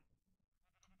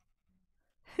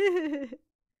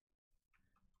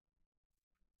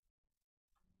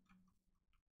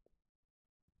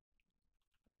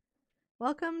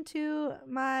 Welcome to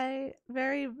my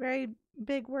very, very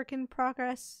big work in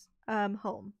progress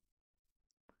home.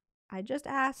 I just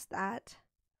asked that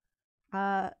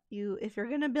you, if you're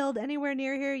gonna build anywhere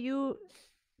near here, you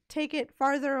take it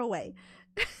farther away.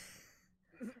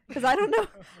 Because I don't know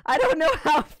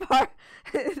how far,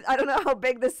 I don't know how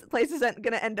big this place is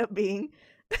gonna end up being.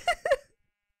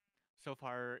 So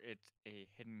far, it's a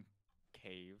hidden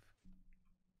cave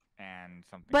and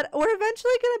something. But we're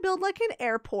eventually gonna build like an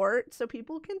airport so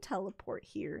people can teleport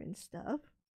here and stuff.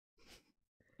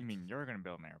 You mean you're gonna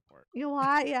build an airport? You know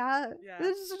why? Yeah. Yeah.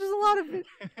 There's just a lot of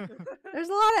there's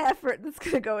a lot of effort that's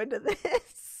gonna go into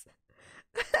this.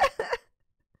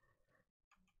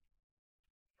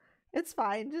 It's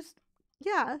fine. Just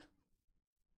yeah.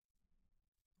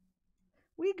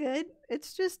 We good.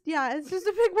 It's just it's just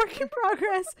a big work in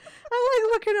progress. I'm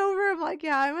like looking over, I'm like,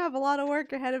 yeah, I have a lot of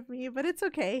work ahead of me, but it's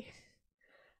okay.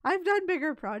 I've done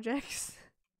bigger projects.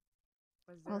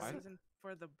 Was there Also- a reason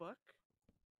for the book,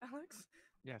 Alex?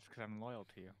 Yes, because I'm loyal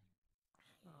to you.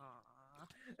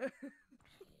 Aww.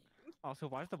 Also,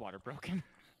 why is the water broken?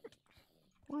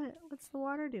 What? What's the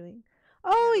water doing?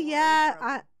 Oh the water is yeah,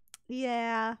 broken.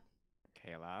 yeah.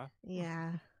 Kayla.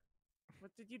 Yeah.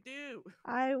 What did you do?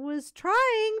 I was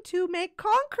trying to make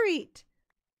concrete.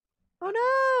 Oh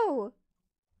no!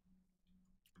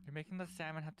 You're making the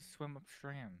salmon have to swim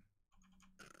upstream.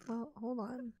 Well, hold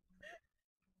on.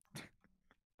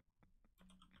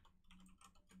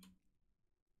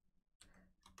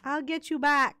 I'll get you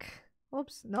back.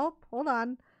 Oops, nope, hold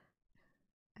on.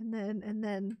 And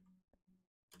then.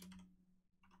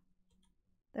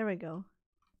 There we go.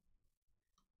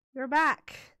 You're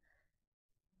back.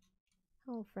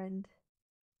 Hello, friend.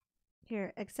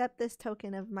 Here, accept this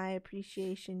token of my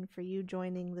appreciation for you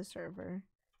joining the server.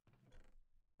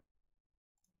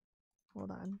 Hold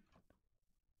on.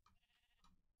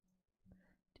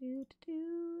 Do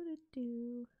do do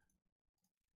do.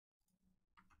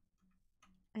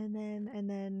 And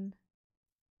then.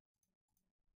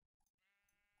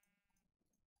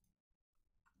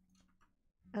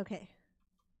 Okay.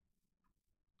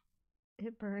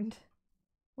 It burned.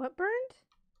 What burned?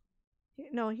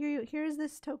 Here's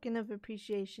this token of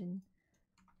appreciation.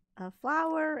 A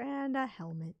flower and a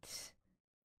helmet.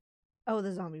 Oh,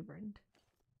 the zombie burned.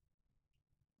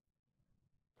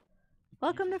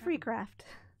 Welcome to just have a FreeCraft.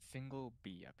 Single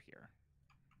bee up here.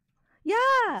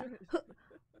 Yeah.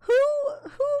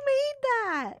 Who made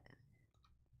that?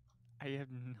 I have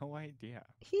no idea.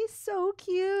 He's so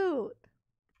cute.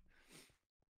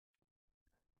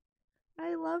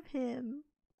 I love him.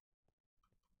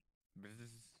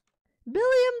 Bzzz.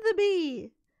 Billiam the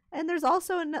Bee. And there's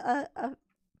also a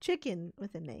chicken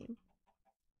with a name.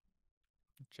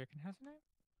 Chicken has a name?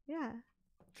 Yeah.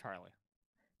 Charlie.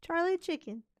 Charlie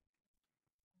Chicken.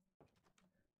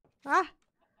 Ah!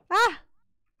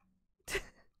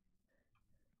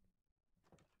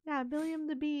 Yeah, Billiam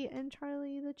the Bee and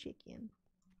Charlie the Chicken.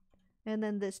 And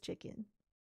then this chicken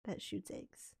that shoots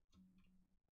eggs.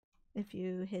 If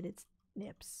you hit its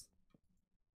nips.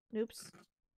 Oops.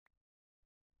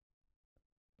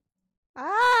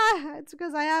 Ah! It's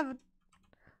because I have...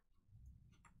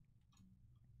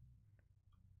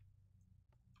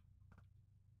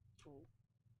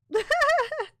 Oh.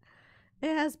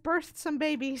 It has birthed some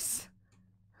babies.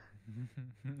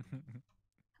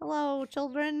 Hello,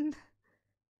 children.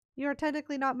 You are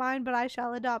technically not mine, but I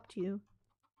shall adopt you.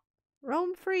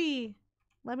 Roam free.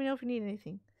 Let me know if you need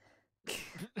anything.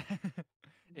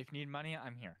 If you need money,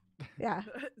 I'm here. Yeah.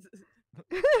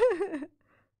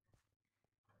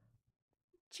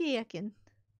 Chiakin.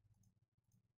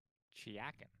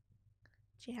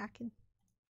 Chiakin.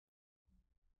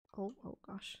 Oh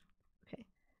gosh. Okay.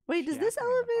 Wait, does this Chiakin in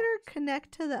the elevator box.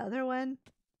 connect to the other one?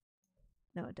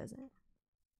 No, it doesn't.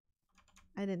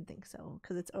 I didn't think so,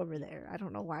 because it's over there. I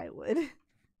don't know why it would.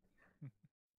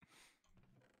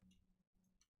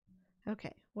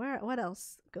 Okay, what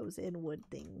else goes in wood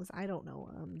things? I don't know.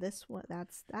 This one,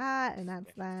 that's that, and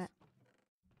that's that.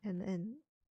 And then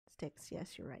sticks.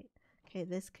 Yes, you're right. Okay,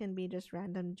 this can be just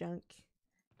random junk.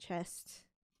 Chest.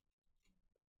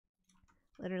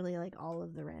 Literally like all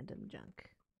of the random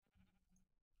junk.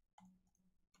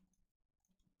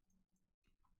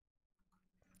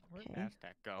 Where'd Okay.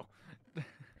 Aztec go? I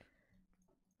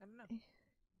don't know.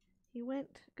 He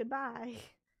went. Goodbye.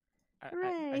 I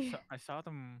Hooray. saw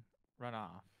them run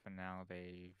off, and now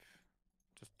they've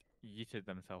just yeeted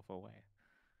themselves away.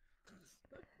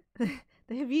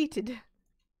 They have yeeted.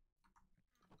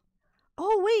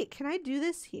 Oh, wait. Can I do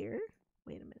this here?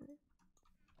 Wait a minute.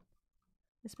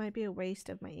 This might be a waste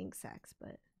of my ink sacs,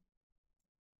 but...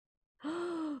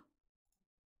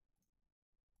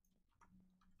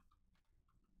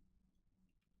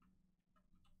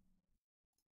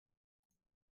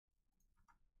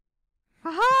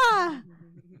 Haha!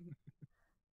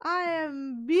 I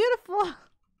am beautiful.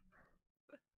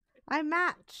 I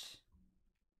match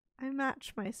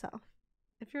myself.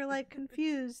 If you're like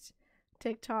confused,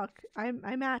 TikTok, I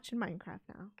match in Minecraft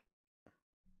now.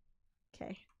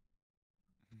 Okay.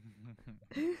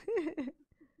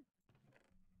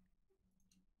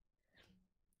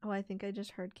 Oh, I think I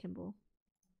just heard Kimball.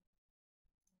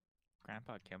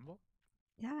 Grandpa Kimball?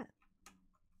 Yeah.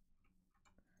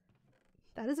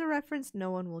 That is a reference no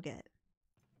one will get.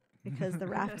 Because the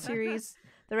Raft series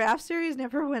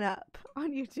never went up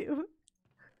on YouTube.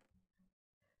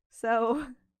 So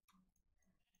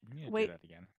We need to wait. do that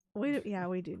again. Yeah,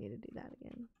 we do need to do that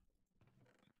again.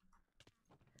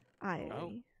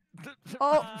 Oh.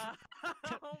 Oh.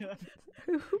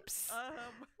 Oops.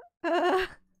 I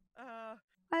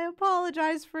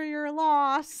apologize for your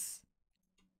loss.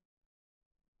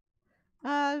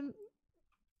 Your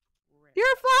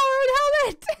flowered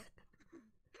helmet.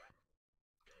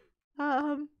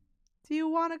 Do you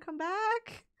want to come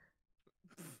back?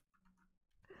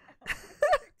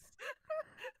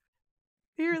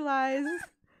 Here lies.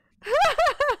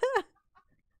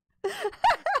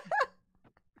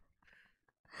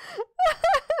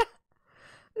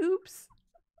 Oops.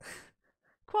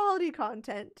 Quality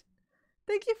content.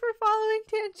 Thank you for following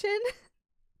Tangent.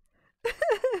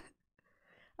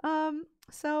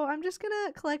 So I'm just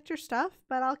gonna collect your stuff,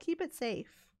 but I'll keep it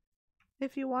safe.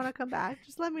 If you want to come back,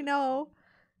 just let me know.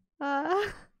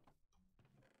 I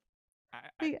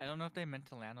don't know if they meant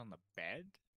to land on the bed.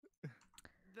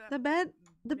 The bed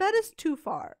is too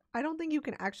far. I don't think you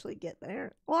can actually get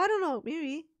there. Well, I don't know.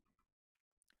 Maybe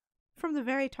from the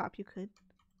very top you could.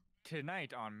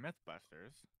 Tonight on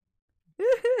Mythbusters.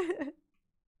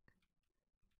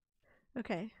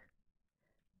 Okay.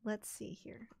 Let's see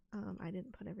here. I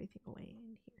didn't put everything away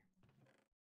in here.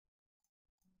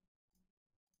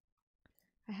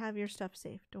 I have your stuff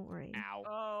safe. Don't worry. Ow.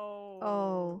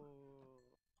 Oh.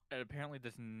 It apparently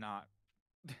does not.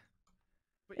 But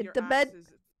It- your the bed-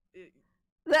 axe is,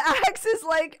 The axe is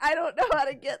like, I don't know how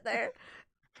to get there.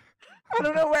 I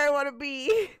don't know where I want to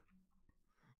be.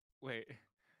 Wait.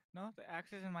 No, the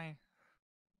axe is in my.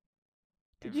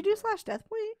 Did you do inventory. /death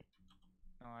point?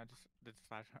 No, I just did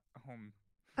 /home.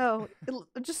 Oh,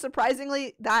 just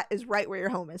surprisingly, that is right where your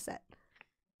home is set.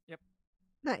 Yep.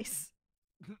 Nice.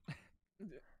 I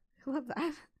love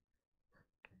that.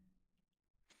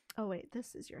 Oh wait,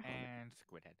 this is your home. And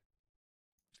Squidhead.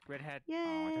 Squidhead.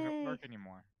 Oh, it Yay. doesn't work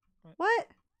anymore. What?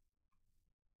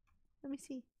 Let me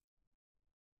see.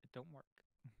 It don't work.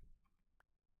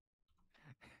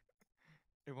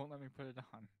 It won't let me put it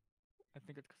on. I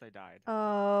think it's because I died.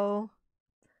 Oh.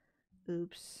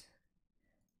 Oops.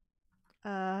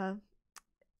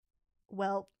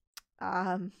 Well,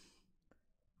 I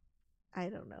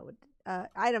don't know.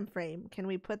 Item frame. Can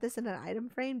we put this in an item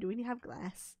frame? Do we have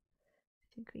glass?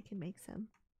 I think we can make some.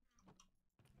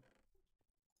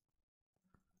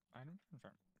 Items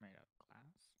aren't made out of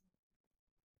glass.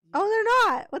 Oh,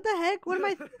 they're not. What the heck? What am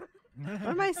I? What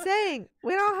am I saying?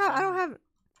 We don't have. I don't have.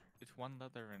 It's one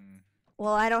leather and.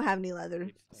 Well, I don't have any leather,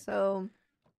 It's like- so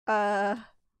I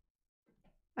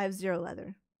have 0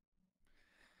 leather.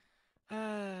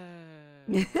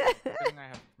 Good thing I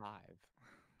have 5.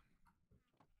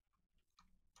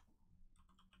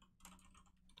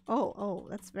 Oh,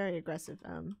 that's very aggressive.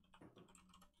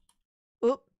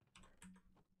 Oop.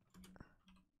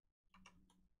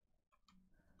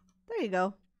 There you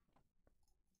go.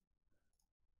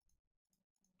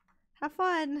 Have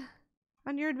fun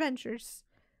on your adventures.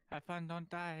 Have fun, don't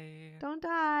die. Don't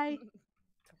die.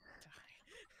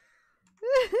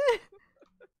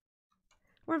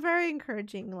 We're very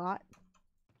encouraging lot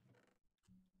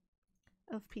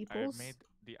of I peoples. made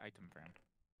the item frame.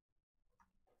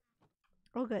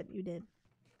 Oh, good, you did.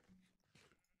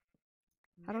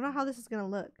 I don't know how this is gonna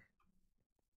look.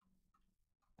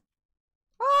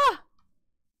 Ah!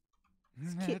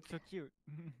 It's cute. It's so cute.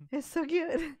 It's so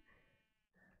cute.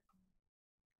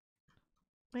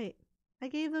 Wait, I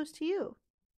gave those to you.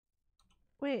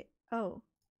 Wait, oh,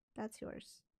 that's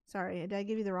yours. Sorry, did I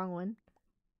give you the wrong one?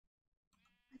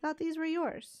 I thought these were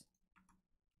yours.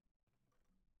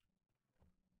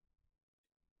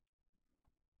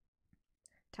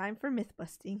 Time for myth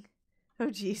busting. Oh,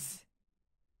 jeez.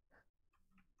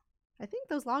 I think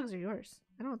those logs are yours.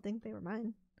 I don't think they were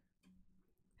mine.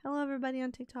 Hello, everybody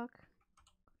on TikTok.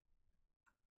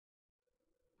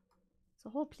 It's a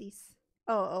whole piece.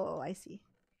 Oh, I see.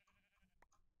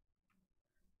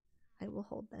 I will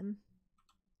hold them.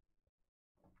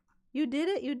 You did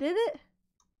it! You did it!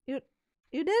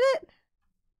 You did it!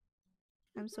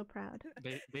 I'm so proud.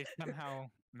 They somehow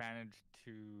managed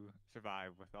to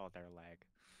survive with all their lag.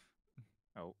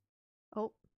 Oh.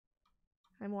 Oh.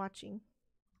 I'm watching.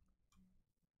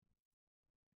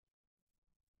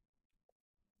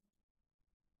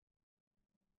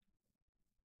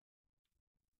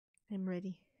 I'm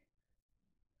ready.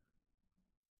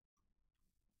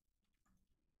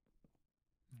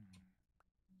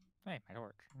 Hey, my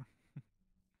torch.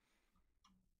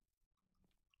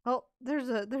 Oh, there's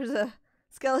a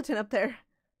skeleton up there.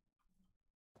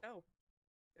 Oh,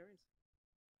 there is.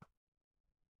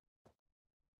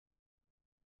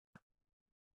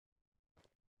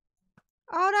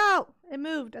 Oh no! It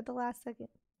moved at the last second.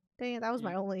 Dang it, that was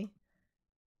my Ye-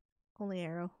 only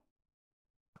arrow.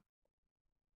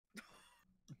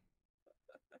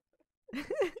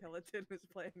 Skeleton was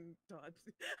playing dodge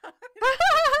the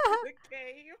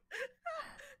cave.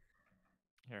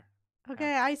 Here.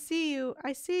 Okay, I see you.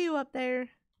 I see you up there.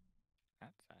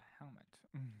 That's a helmet.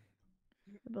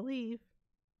 I believe.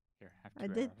 Here, have I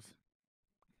two did. arrows.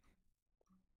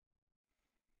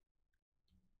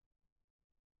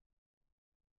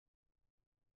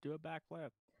 Do a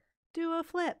backflip. Do a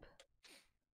flip.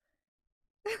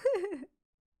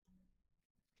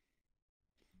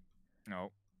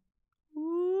 No.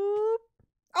 Whoop.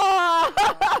 Oh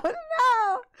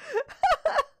no!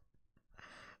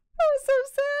 That was so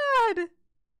sad.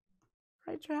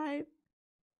 I tried.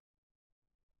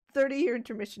 30-year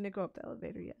intermission to go up the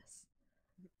elevator, yes.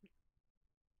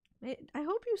 I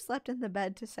hope you slept in the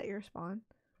bed to set your spawn.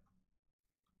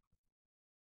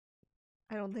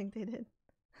 I don't think they did.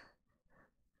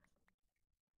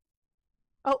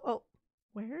 Oh.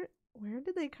 Where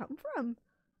did they come from?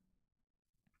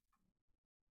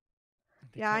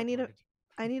 They Yeah, I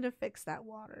teleported. need to fix that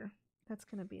water. That's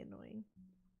gonna be annoying.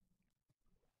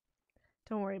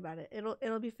 Don't worry about it.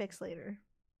 It'll be fixed later.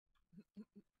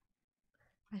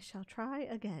 I shall try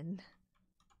again.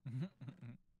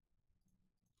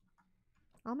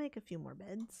 I'll make a few more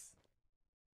beds.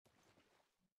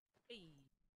 Hey.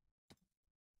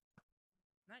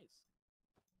 Nice.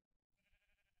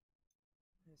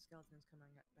 The skeleton's coming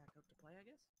back up to play, I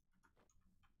guess.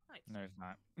 Nice. No, it's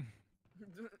not.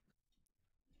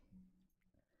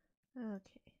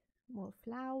 Okay. More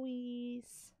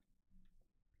flowies.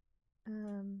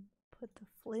 Put the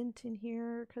flint in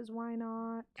here, because why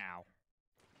not? Ow.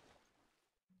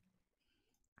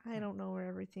 I don't know where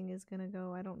everything is gonna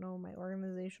go. I don't know. My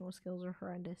organizational skills are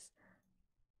horrendous.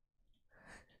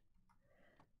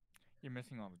 You're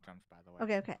missing all the jumps, by the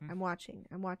way. Okay. I'm watching.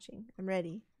 I'm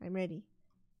ready.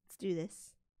 Let's do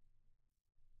this.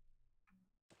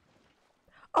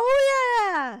 Oh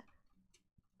yeah!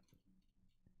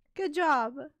 Good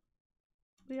job.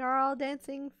 We are all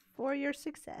dancing for your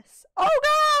success. Oh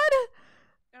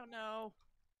Oh no.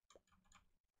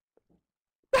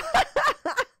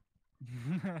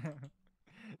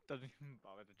 Doesn't even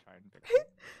bother to try and fix it.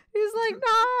 He's like,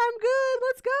 nah, I'm good.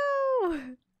 Let's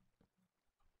go.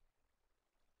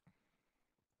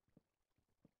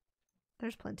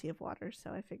 There's plenty of water,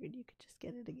 so I figured you could just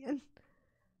get it again.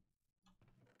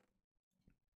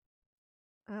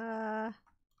 I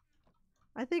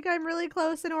think I'm really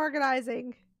close in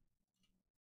organizing.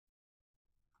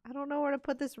 I don't know where to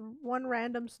put this one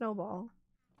random snowball.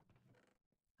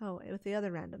 Oh, with the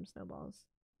other random snowballs.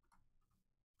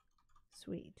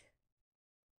 Sweet.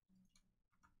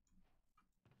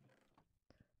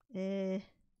 Am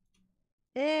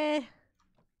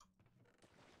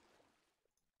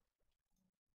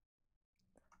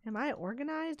I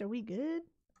organized? Are we good?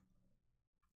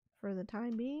 For the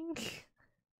time being?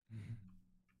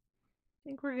 I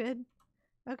think we're good.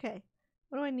 Okay.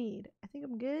 What do I need? I think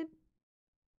I'm good.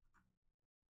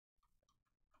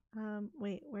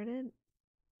 Wait, where did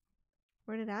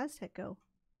Aztec go?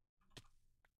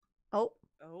 Oh.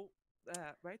 Oh,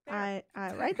 right there.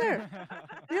 I right there.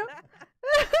 Yep.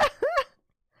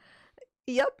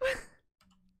 Yep.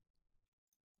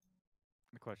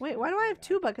 The question Wait, is, why do I where have did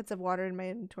 2 buckets of water in my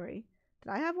inventory?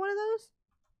 Did I have one of those?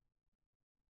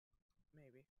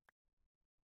 Maybe.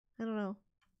 I don't know.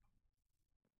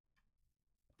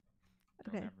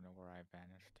 You'll Okay. never know where I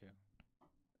vanished to.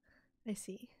 I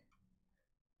see.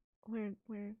 Where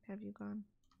have you gone?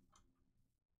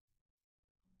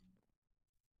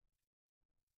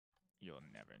 You'll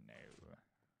never know.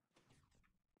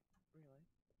 Really?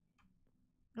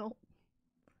 No.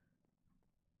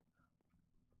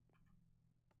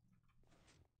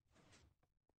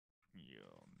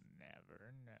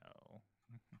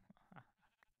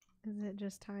 Is it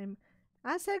just time?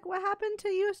 Aztec, what happened to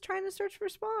you trying to search for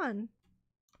spawn?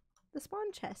 The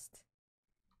spawn chest.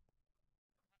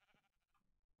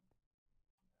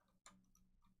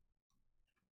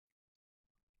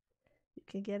 You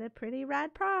can get a pretty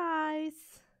rad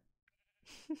prize.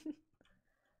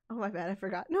 Oh, my bad. I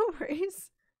forgot. No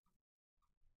worries.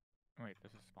 Wait,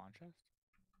 this is spawn chest?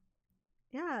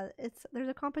 Yeah, there's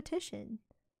a competition.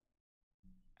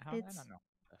 How did I not know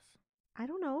this? I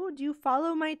don't know. Do you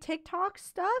follow my TikTok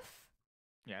stuff?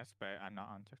 Yes, but I'm not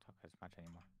on TikTok as much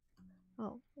anymore.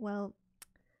 Oh, well,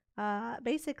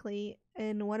 basically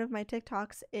in one of my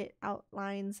TikToks, it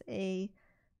outlines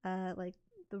like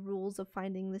the rules of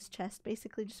finding this chest.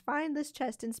 Basically, just find this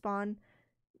chest in spawn.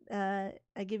 I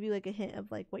give you like a hint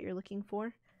of like what you're looking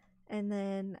for, and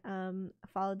then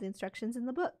follow the instructions in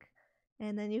the book,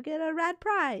 and then you get a rad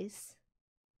prize.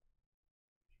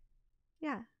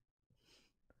 Yeah,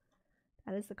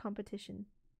 that is the competition.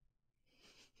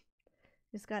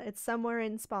 It's somewhere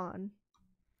in spawn,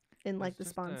 in like the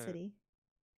spawn city.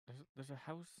 There's a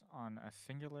house on a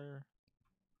singular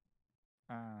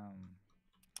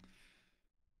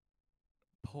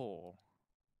pole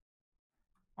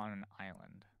on an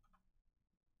island.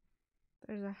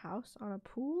 There's a house on a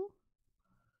pool?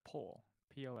 Pole.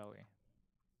 Pole.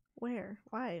 Where?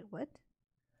 Why? What?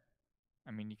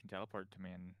 I mean, you can teleport to me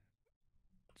and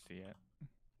see it.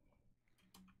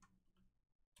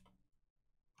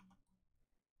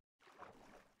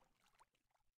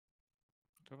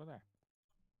 It's over there.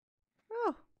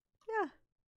 Oh, yeah.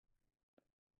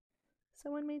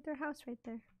 Someone made their house right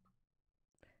there.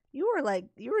 You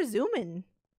were zooming.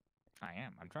 I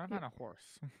am. I'm trying to find a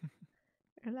horse.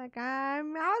 You're like,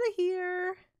 I'm out of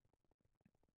here.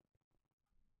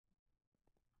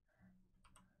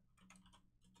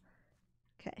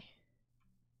 Okay.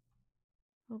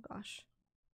 Oh gosh.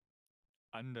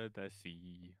 Under the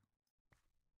sea.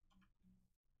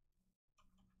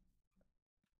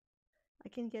 I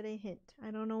can get a hint. I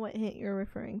don't know what hint you're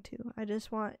referring to. I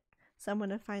just want someone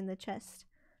to find the chest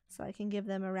so I can give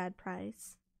them a rad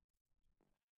prize.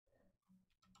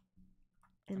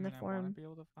 I want to be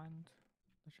able to find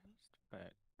the chest,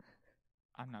 but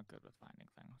I'm not good with finding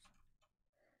things.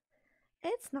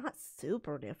 It's not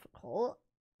super difficult.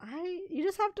 You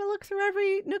just have to look through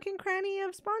every nook and cranny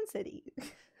of Spawn City.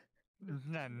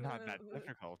 No, not that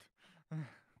difficult.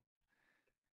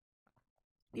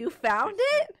 You found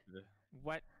it?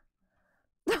 What?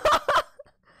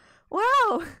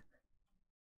 Wow.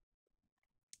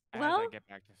 As I get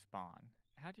back to spawn.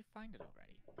 How'd you find it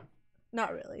already?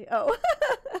 Not really. Oh.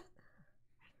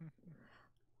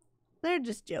 They're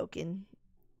just joking.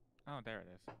 Oh, there it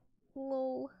is.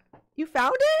 Lol. You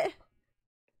found it?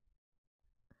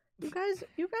 You guys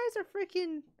are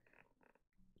freaking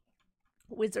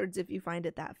wizards if you find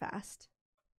it that fast.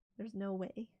 There's no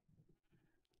way.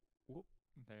 Whoop.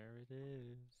 There it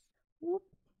is. Whoop.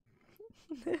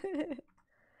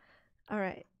 All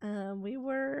right. We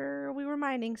were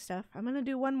mining stuff. I'm gonna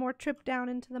do one more trip down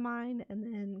into the mine and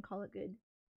then call it good,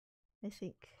 I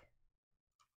think.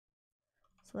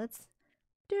 So let's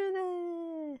do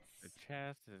this. The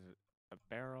chest is a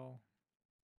barrel.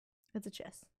 It's a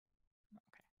chest.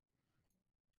 Okay.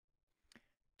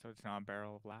 So it's not a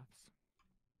barrel of laughs?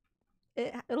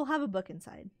 It'll have a book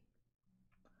inside.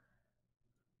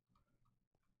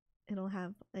 It'll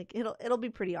have like it'll be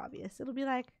pretty obvious. It'll be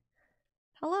like,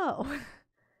 hello.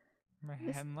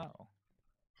 Hello.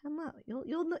 Hello.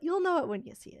 You'll know it when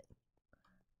you see it.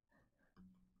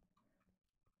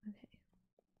 Okay.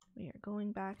 We are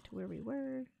going back to where we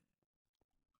were.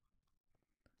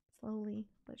 Slowly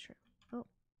but sure. Oh.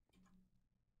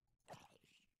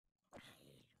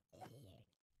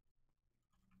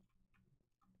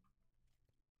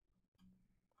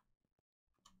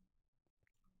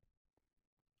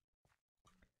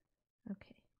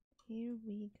 Okay. Here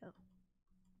we go.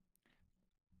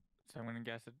 So I'm going to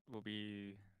guess it will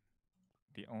be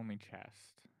the only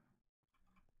chest.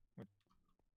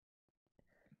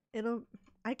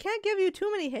 I can't give you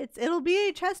too many hits. It'll be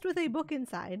a chest with a book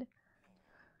inside.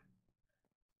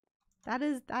 That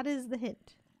is the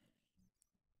hint.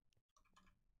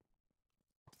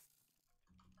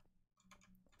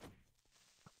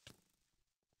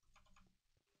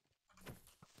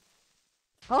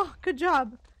 Oh, good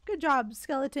job. Good job,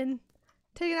 skeleton.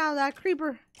 Take it out of that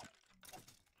creeper.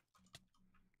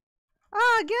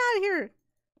 Ah, get out of here.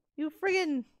 You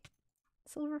friggin'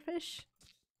 silverfish.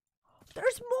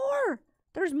 There's more.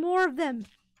 There's more of them.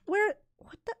 Where?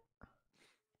 What the?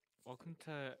 Welcome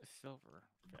to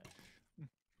silverfish.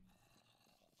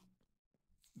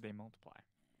 They multiply.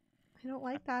 I don't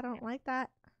like that. I don't like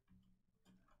that.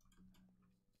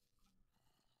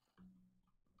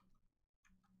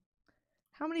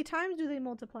 How many times do they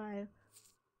multiply?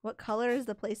 What color is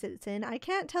the place it's in? I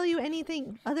can't tell you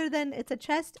anything other than it's a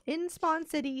chest in Spawn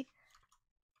City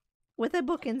with a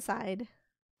book inside.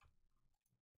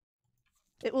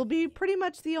 It will be pretty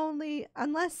much the only,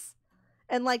 unless,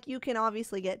 and like you can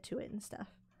obviously get to it and stuff.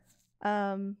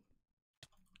 So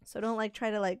don't like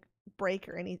try to like break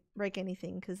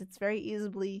anything because it's very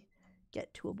easily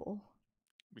get toable.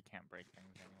 We can't break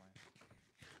things anyway.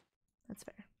 That's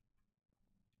fair.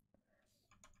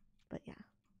 But yeah.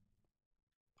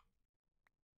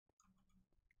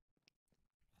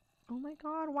 Oh my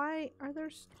god, why are there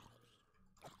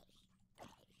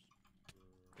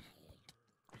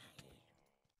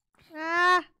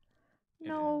Ah!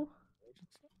 No.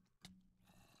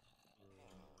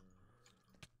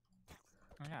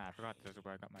 Oh yeah, I forgot this is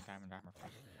where I got my diamond armor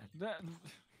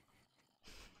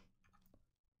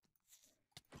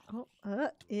from. Oh,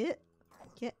 get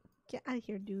out of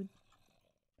here, dude.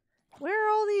 Where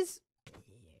are all these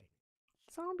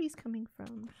zombies coming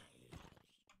from?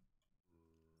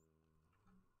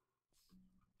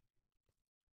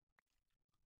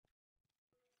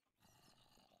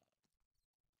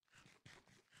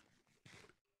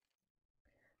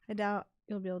 I doubt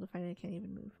you'll be able to find it. I can't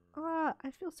even move. Ah,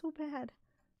 I feel so bad.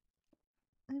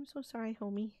 I'm so sorry,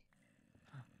 homie.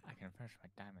 I can finish my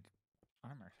diamond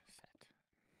armor set.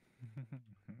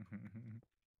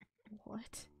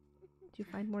 What? Did you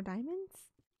find more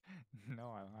diamonds?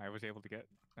 No, I was able to get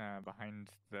behind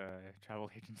the travel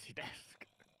agency desk.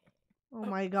 Oh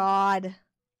my god.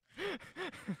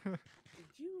 Did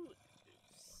you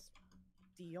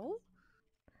steal?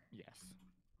 Yes.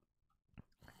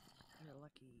 You're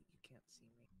lucky you can't see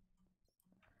me.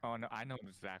 Oh no, I know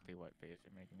exactly what face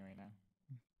you're making right now.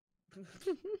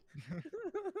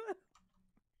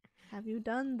 Have you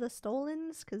done the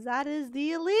stolens? Because that is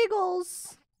the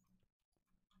illegals.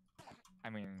 I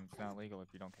mean, it's not illegal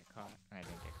if you don't get caught. And I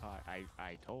didn't get caught.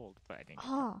 I told, but I didn't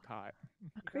get caught.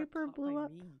 A creeper blew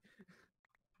up.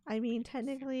 I mean,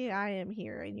 technically, I am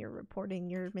here and you're reporting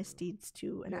your misdeeds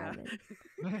to an admin.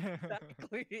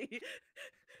 Exactly.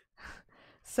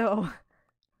 So.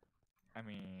 I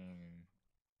mean,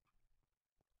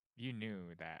 you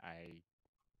knew that I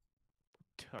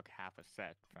took half a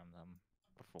set from them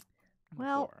before.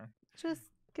 Well,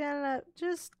 just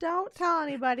don't tell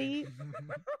anybody.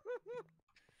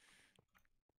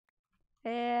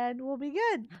 And we'll be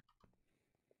good.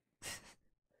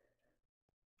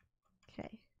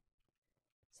 Okay.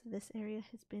 So this area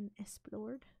has been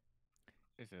explored.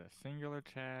 Is it a singular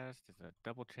chest? Is it a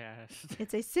double chest?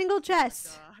 It's a single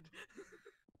chest. Oh God.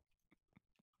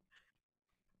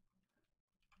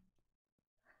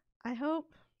 I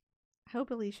hope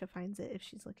Alicia finds it if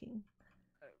she's looking.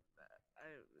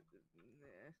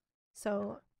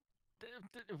 So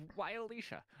Why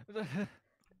Alicia?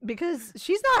 because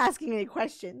she's not asking any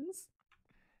questions.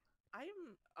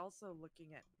 I'm also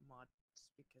looking at mods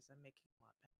because I'm making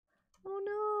mod packs.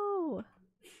 Oh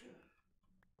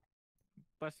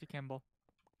Bless you, Kimball.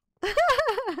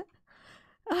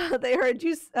 no. They heard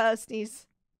you sneeze.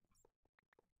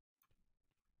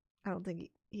 I don't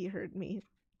think he heard me.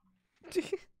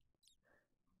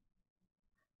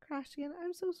 Crashed again.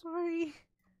 I'm so sorry.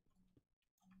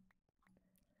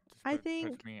 I think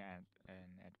puts me at an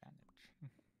advantage.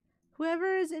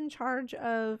 whoever is in charge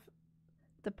of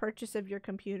the purchase of your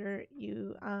computer,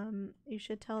 you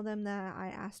should tell them that I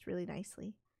asked really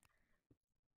nicely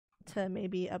to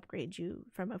maybe upgrade you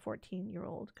from a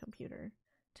 14-year-old computer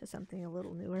to something a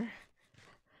little newer.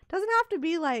 Doesn't have to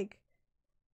be like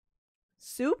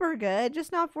super good,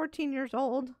 just not 14 years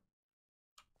old.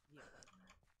 Yeah.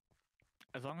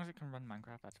 As long as it can run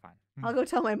Minecraft, that's fine. I'll go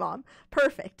tell my mom.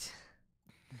 Perfect.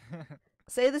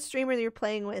 Say the streamer that you're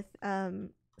playing with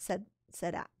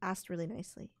asked really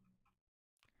nicely.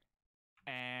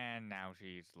 And now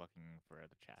she's looking for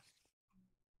the chest.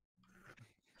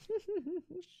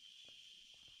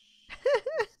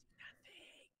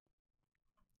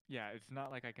 Yeah, it's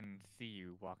not like I can see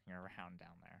you walking around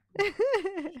down there.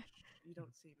 You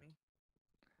don't see me.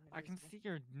 I can see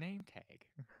your name tag.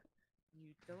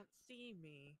 You don't see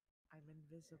me. I'm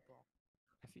invisible.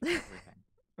 I see everything.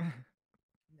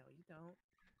 No, you don't.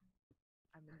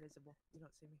 I'm invisible. You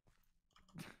don't see me.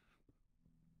 You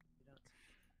don't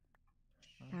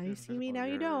see me. Now you see me, now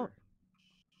you don't.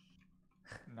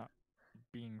 Not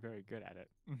being very good at it.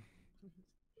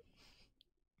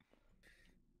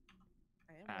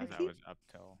 I am. As I was up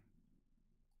till.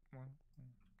 Well,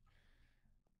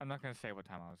 I'm not gonna say what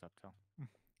time I was up till.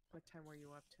 What time were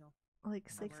you up till? Like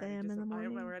I'm 6 already a.m. in the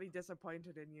morning. I'm already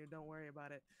disappointed in you. Don't worry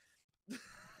about it.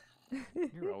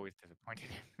 You're always disappointed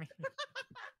in me.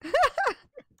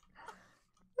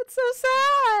 That's so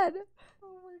sad.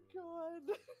 Oh my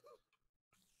god.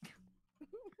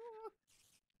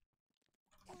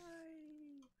 Why?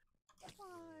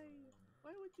 Why?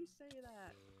 Why would you say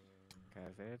that?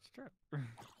 Because it's true.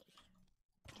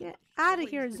 Get out of Always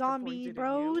here, zombie disappointed in you.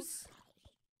 bros.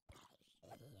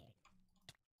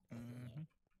 Mhm.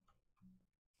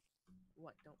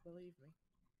 What? Don't believe me?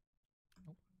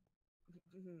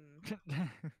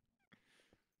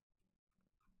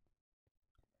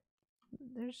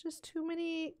 There's just too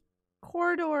many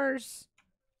corridors.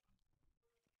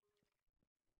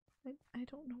 I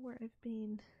don't know where I've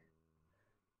been.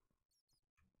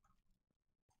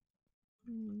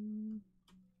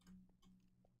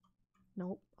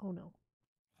 Nope. Oh no.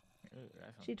 Ew,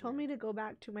 that sounds She told weird. me to go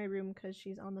back to my room because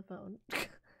she's on the phone.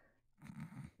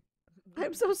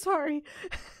 I'm so sorry.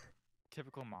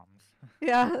 Typical moms.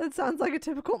 Yeah, that sounds like a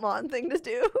typical mom thing to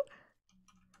do.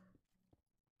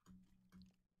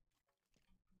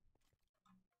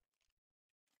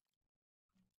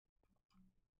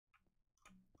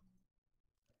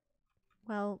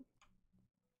 Well,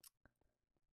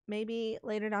 maybe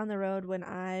later down the road when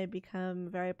I become a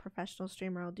very professional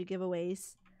streamer, I'll do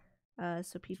giveaways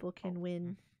so people can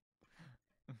win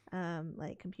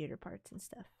like computer parts and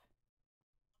stuff.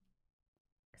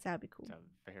 Because that would be cool. It's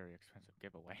a very expensive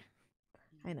giveaway.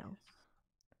 I know.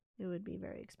 It would be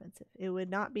very expensive. It would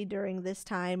not be during this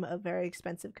time of very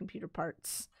expensive computer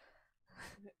parts.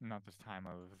 Not this time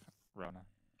of Rona.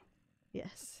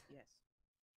 Yes. Yes.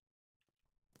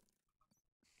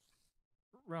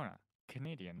 Rona,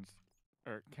 Canadians,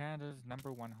 or Canada's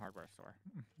 #1 hardware store.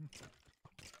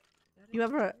 That You is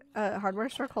have a true. hardware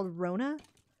store called Rona?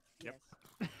 Yep.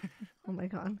 Yes. Oh my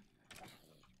god.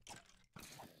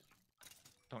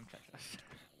 Don't judge us.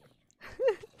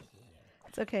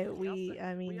 It's okay. We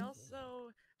We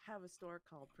also have a store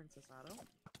called Princess Auto.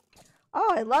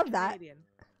 Oh, I love that. Canadian.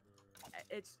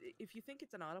 It's if you think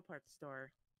it's an auto parts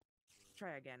store,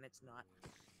 try again. It's not.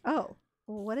 Oh,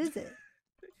 well, what is it?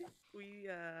 We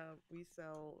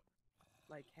sell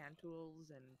like hand tools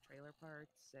and trailer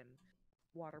parts and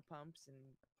water pumps and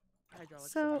hydraulic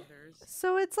cylinders.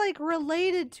 So it's like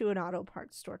related to an auto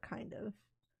parts store, kind of.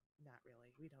 Not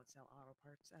really. We don't sell auto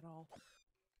parts at all.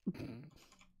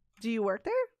 Do you work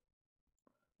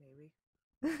Maybe.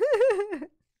 there?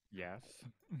 Yes.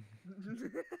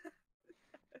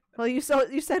 Well, you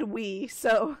said we,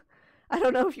 so I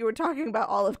don't know if you were talking about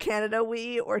all of Canada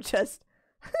we or just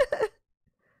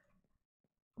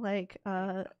like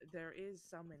there is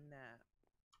some in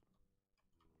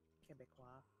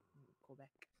Quebecois,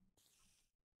 Quebec.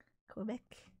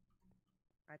 Quebec.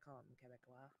 I call them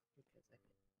Quebecois because I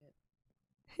fit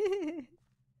it.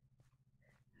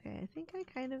 Okay, I think I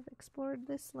kind of explored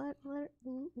this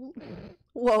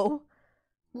whoa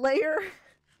layer.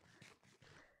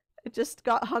 It just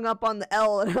got hung up on the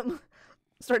L and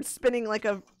started spinning like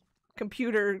a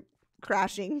computer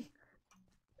crashing,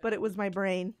 but it was my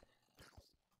brain.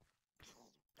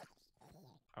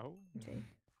 Oh. Okay.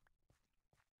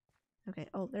 Okay.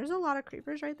 Oh, there's a lot of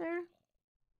creepers right there.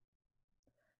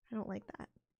 I don't like that.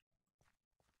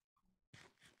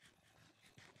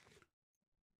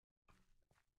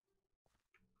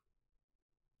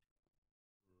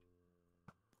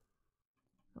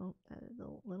 Oh, that is a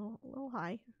little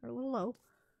high or a little low.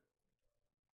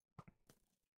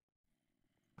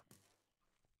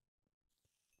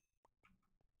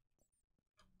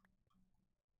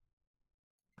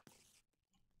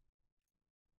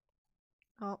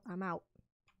 Oh, I'm out.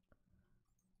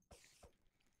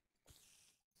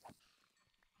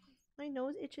 My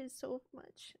nose itches so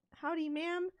much. Howdy,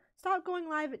 ma'am. Stop going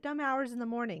live at dumb hours in the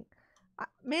morning.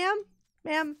 Ma'am,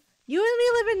 you and me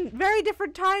live in very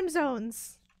different time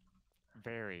zones.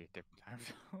 Very different time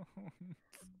zones.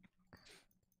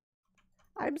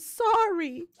 I'm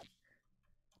sorry.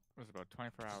 It was about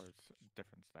 24 hours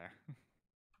difference there.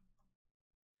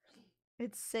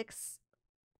 It's 6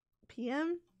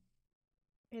 p.m.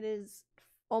 It is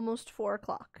almost 4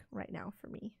 o'clock right now for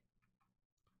me.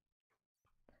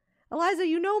 Eliza,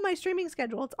 you know my streaming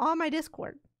schedule. It's on my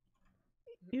Discord.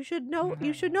 You should know.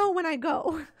 You should know when I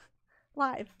go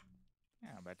live.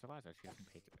 Yeah, but it's Eliza. She doesn't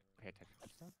pay attention to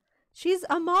stuff. She's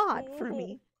a mod for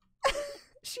me.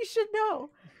 She should know.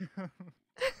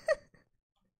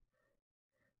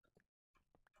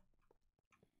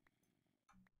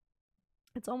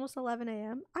 It's almost 11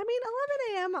 a.m. I mean,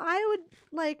 11 a.m. I would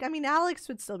like. I mean, Alex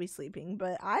would still be sleeping,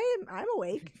 but I'm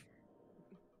awake.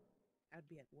 I'd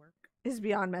be at work. Is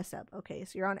beyond messed up. Okay,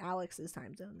 so you're on Alex's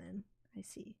time zone then. I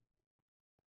see.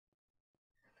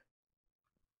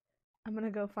 I'm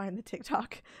gonna go find the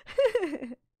TikTok.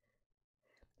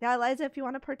 Yeah, Eliza, if you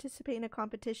want to participate in a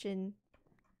competition,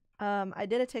 I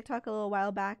did a TikTok a little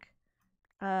while back,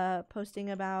 posting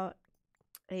about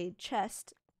a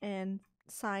chest and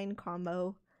sign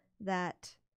combo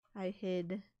that I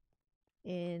hid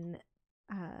in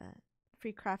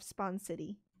FreeCraft Spawn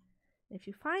City. If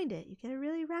you find it, you get a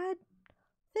really rad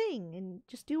thing, and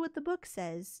just do what the book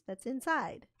says that's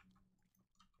inside.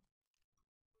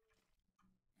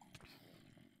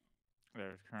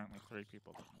 There's currently 3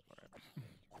 people looking for it.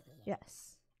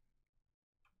 Yes.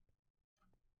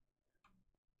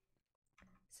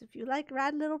 So if you like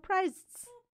rad little prizes.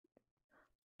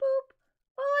 Boop.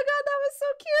 Oh my god, that was so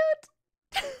cute.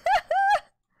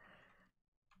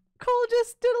 Cole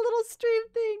just did a little stream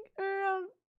thing, or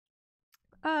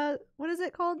what is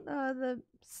it called? The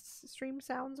stream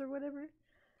sounds or whatever.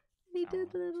 He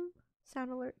did little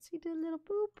sound alerts. He did a little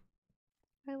boop.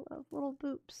 I love little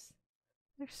boops.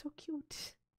 They're so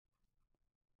cute.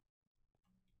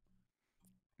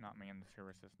 Not me in the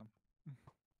sewer system.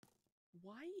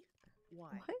 Why?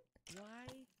 Why? What? Why?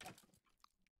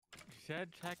 You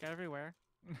said check everywhere.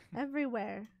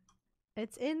 Everywhere.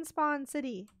 It's in Spawn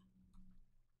City.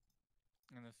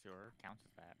 And the sewer counts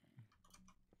as that.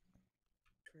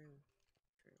 True.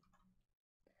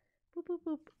 Boop boop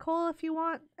boop. Cole, if you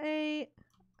want to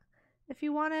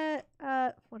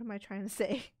what am I trying to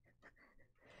say?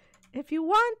 If you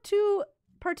want to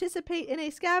participate in a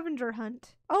scavenger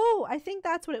hunt. Oh, I think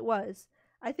that's what it was.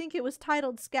 I think it was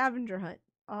titled Scavenger Hunt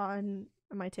on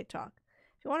my TikTok.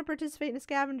 If you want to participate in a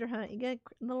scavenger hunt, you get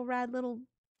a little rad little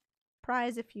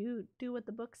prize if you do what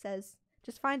the book says.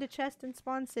 Just find a chest in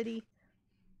Spawn City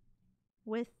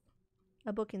with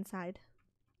a book inside.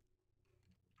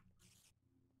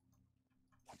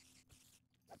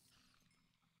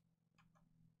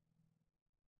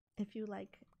 If you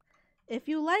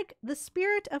like the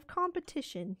spirit of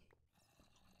competition,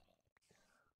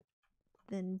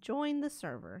 then join the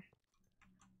server.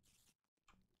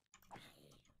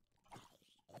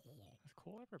 Has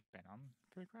Cole ever been on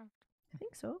FreeCraft? I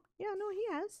think so. Yeah, no, he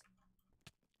has.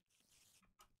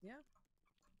 Yeah.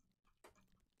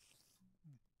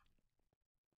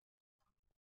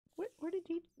 Where did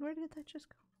that just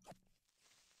go?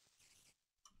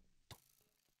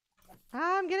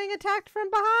 I'm getting attacked from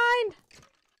behind.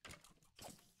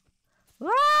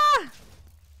 Ah!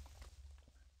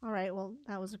 All right, well,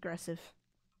 that was aggressive.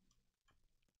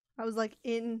 I was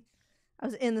in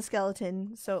the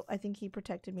skeleton, so I think he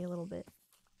protected me a little bit.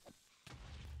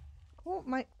 Oh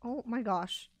my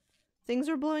gosh. Things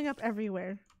are blowing up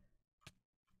everywhere.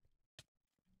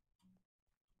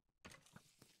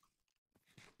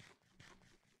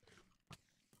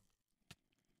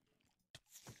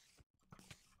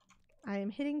 I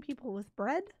am hitting people with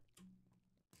bread.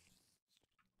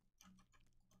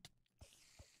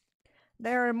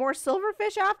 There are more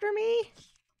silverfish after me.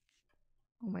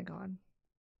 Oh my god.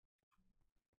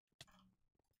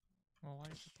 Well,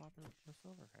 why is it popular for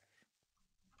silverfish?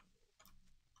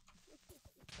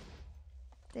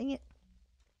 Dang it.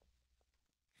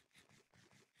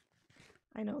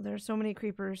 I know, there are so many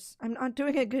creepers. I'm not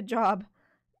doing a good job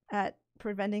at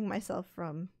preventing myself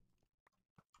from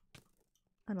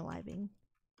unaliving.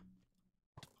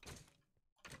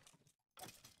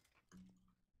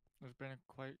 There's been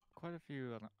quite a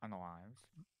few unalives.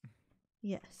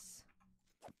 Yes.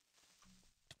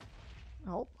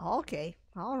 Oh, okay.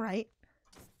 All right.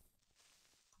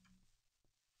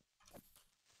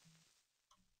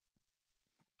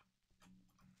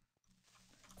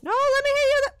 No, let me hit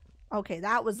you. Okay,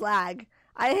 that was lag.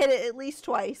 I hit it at least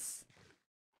twice.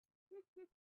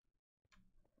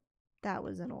 That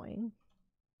was annoying.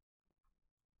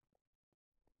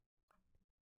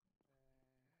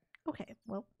 Okay,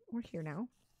 well, we're here now.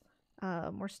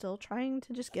 We're still trying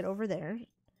to just get over there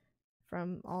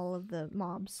from all of the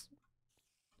mobs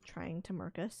trying to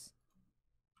murk us.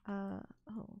 Oh.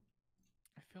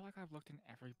 I feel like I've looked in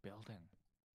every building.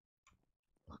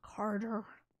 Look harder.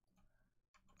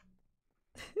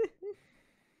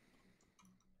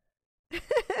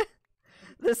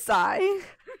 The sigh.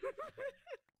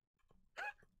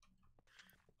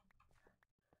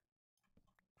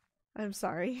 I'm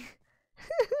sorry.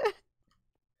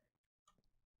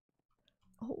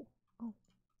 Oh.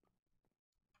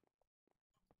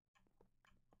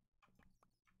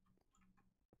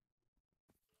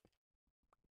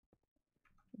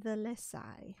 The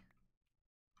Lesai.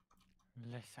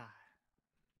 Lisa.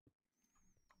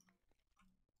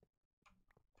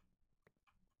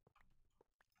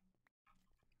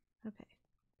 Okay.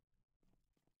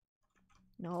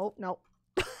 Nope.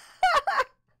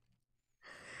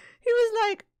 He was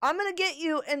like, I'm gonna get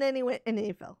you, and then he went, and then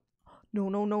he fell. No.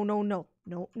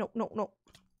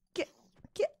 Get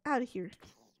out of here.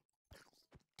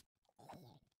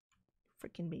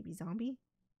 Freaking baby zombie.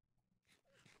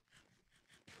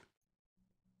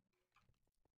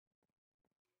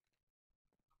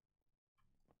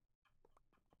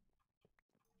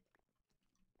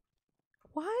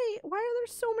 Why are there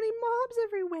so many mobs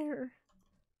everywhere?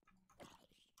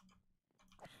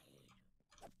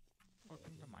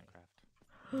 Welcome to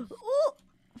Minecraft. Oh!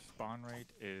 Spawn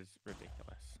rate is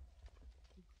ridiculous.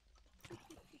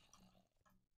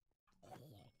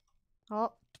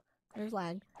 Oh, there's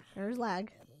lag. There's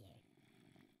lag.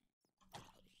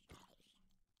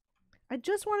 I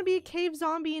just want to be a cave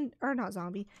zombie and or not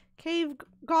zombie, cave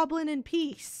goblin in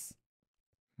peace.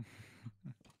 I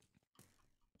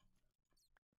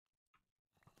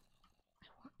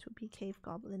want to be cave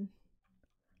goblin.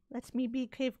 Let me be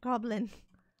cave goblin.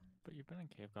 But you've been in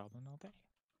Cave Goblin all day.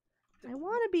 I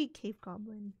want to be cave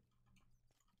goblin.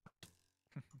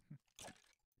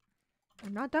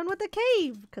 I'm not done with the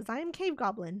cave because I am cave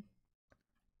goblin.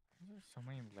 There's so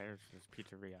many layers to this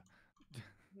pizzeria.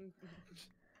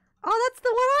 Oh, that's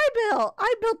the one I built.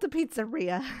 I built the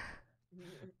pizzeria.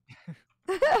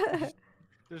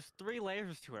 There's 3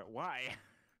 layers to it. Why?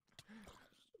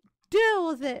 Deal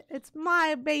with it. It's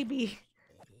my baby.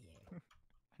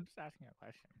 I'm just asking a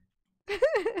question.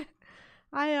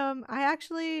 I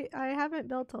haven't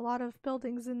built a lot of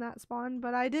buildings in that spawn,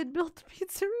 but I did build the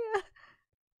pizzeria.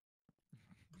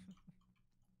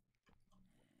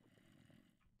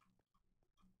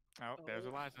 Oh, there's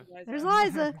Eliza. There's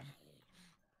Liza.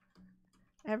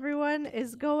 Everyone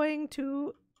is going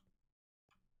to.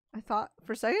 I thought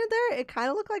for a second there it kind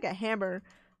of looked like a hammer.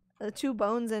 The 2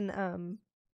 bones and an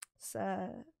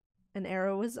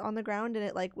arrow was on the ground and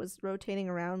it like was rotating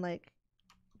around like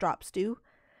drop stew,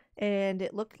 and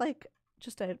it looked like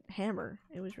just a hammer.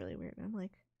 It was really weird. I'm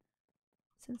like,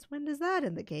 since when does that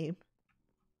in the game?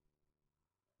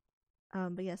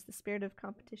 But yes, the spirit of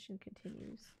competition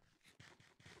continues.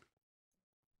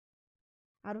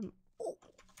 Oh.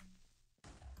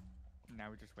 Now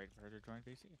we just wait for her to join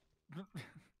VC.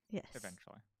 Yes.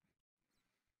 Eventually.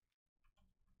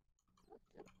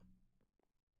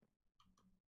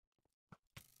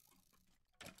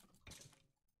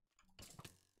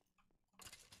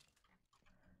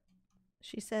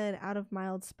 She said, out of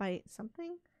mild spite,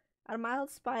 something? Out of mild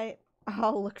spite,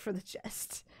 I'll look for the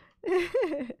chest.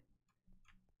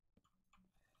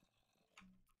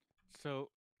 So,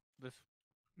 this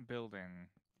building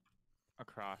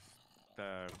across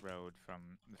the road from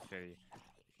the city,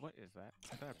 what is that?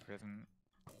 Is that a prison?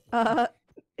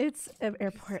 It's an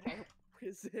airport.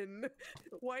 Prison.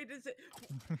 Why does it?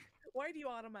 Why do you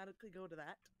automatically go to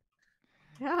that?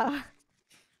 Yeah.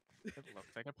 It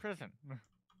looks like a prison.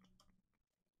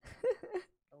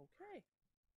 Okay.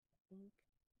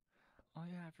 Oh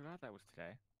yeah, I forgot that was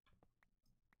today.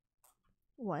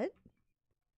 What?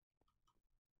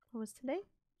 What was today?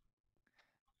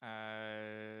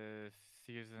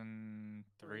 Season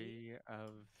 3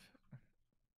 of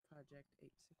Project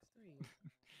 863.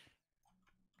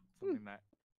 something that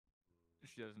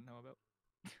she doesn't know about.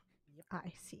 Yep.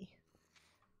 I see.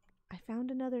 I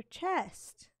found another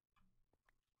chest.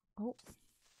 Oh.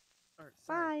 Or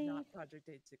sorry, Bye. not Project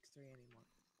 863 anymore.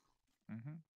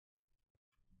 Mm-hmm.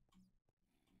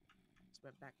 Just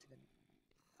went back to the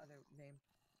other name.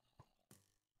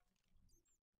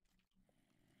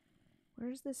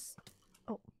 Where's this?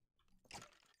 Oh.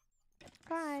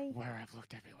 Bye. Where I've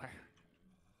looked everywhere.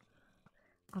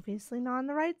 Obviously not in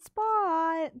the right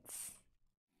spots.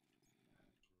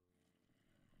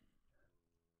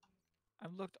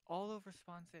 I've looked all over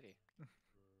Spawn City.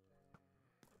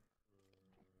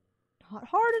 Not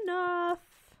hard enough.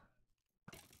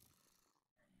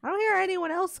 I don't hear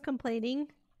anyone else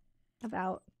complaining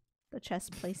about the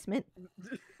chest placement. Ooh.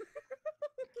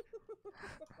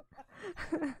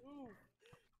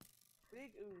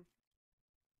 Big oof.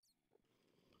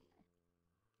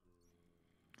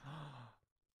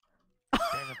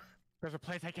 There's a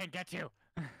place I can't get to.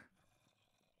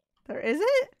 There is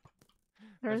it?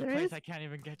 There's a There place is? I can't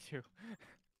even get to.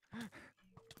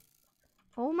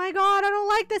 Oh my god, I don't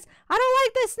like this. I don't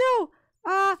like this. No.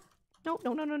 No,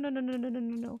 no, no, no, no, no, no, no, no,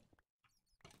 no, no.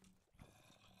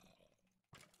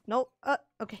 Nope.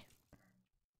 Okay.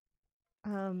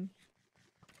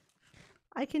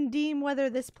 I can deem whether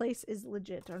this place is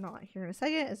legit or not here in a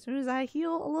second. As soon as I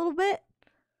heal a little bit,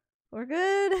 we're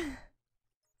good.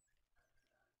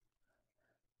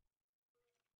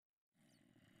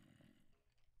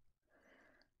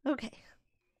 Okay.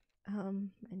 I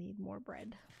need more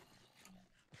bread.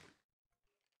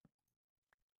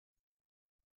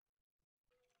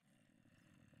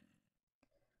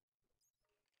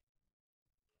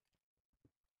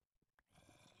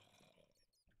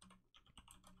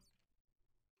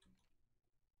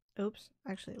 Oops.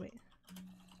 Actually, wait.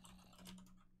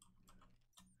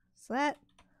 So that.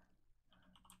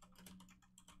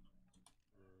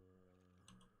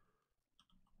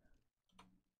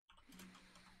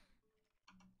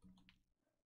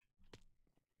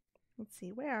 Let's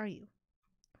see. Where are you?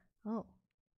 Oh,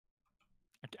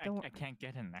 Don't- I can't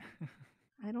get in there.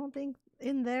 I don't think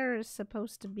in there is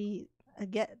supposed to be a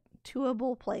get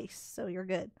toable place, so you're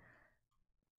good.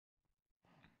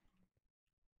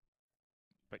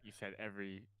 But you said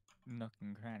every nook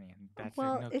and cranny, and that's a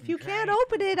Well, nook if and you can't cranny.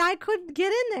 open it, I couldn't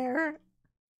get in there.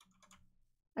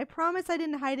 I promise I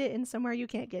didn't hide it in somewhere you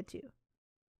can't get to.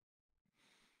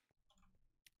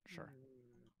 Sure.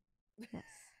 Yes.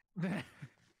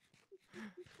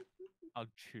 I'll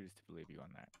choose to believe you on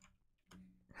that.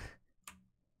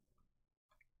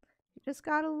 You just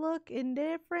gotta look in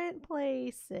different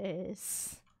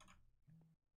places.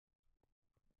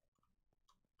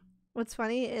 What's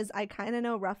funny is I kind of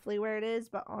know roughly where it is,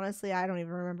 but honestly, I don't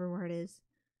even remember where it is.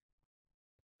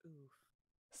 Oof.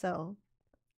 So,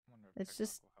 I wonder if it's TikTok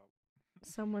just will help.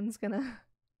 someone's gonna.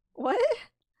 What?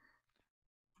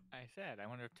 I said, I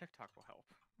wonder if TikTok will help.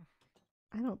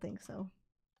 I don't think so.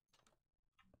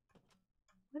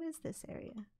 What is this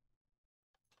area?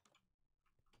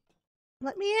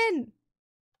 Let me in!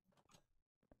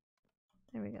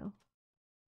 There we go.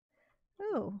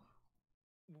 Oh,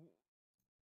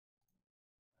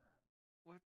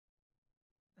 What?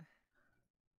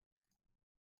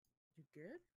 You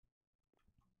good?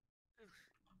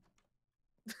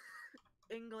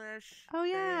 English. oh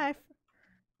yeah,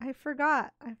 I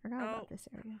forgot. I forgot Oh. about this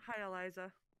area. Hi,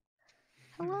 Eliza.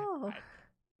 Hello. Hi.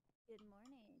 Good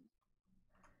morning.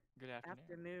 Good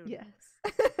afternoon. Afternoon.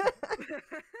 Yes.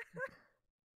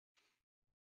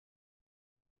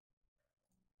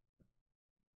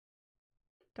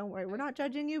 Don't worry, we're not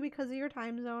judging you because of your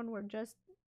time zone. We're just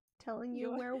telling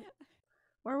you You're-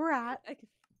 where we're at. I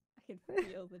can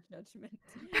feel the judgment.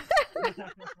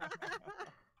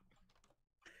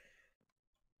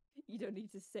 You don't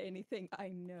need to say anything. I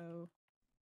know.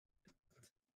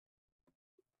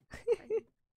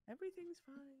 Everything's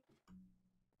fine.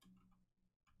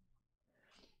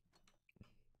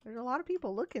 There's a lot of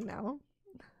people looking now.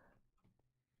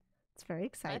 It's very I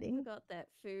exciting. forgot that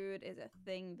food is a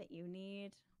thing that you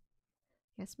need.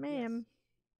 Yes, ma'am.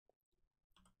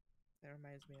 That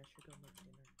reminds me, I should go make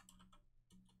dinner.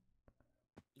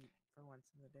 Eat for once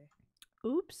in the day.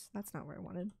 Oops, that's not where I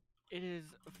wanted. It is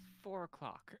 4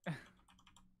 o'clock.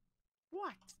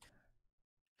 What?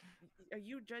 Are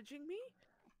you judging me?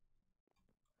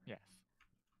 Yes.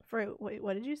 Wait,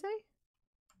 what did you say?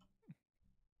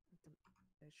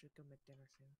 I should go make dinner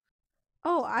soon.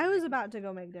 Oh, I was about to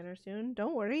go make dinner soon.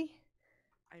 Don't worry.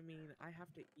 I mean, I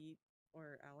have to eat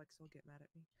or Alex will get mad at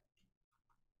me.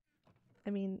 I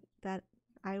mean that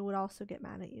I would also get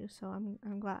mad at you, so I'm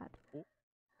glad.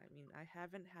 I mean, I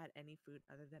haven't had any food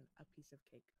other than a piece of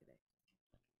cake today.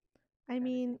 I That is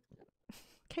mean, it.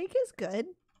 cake is good,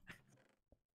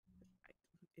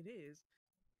 It is.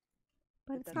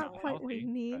 but But it's that's not all I quite what healthy, you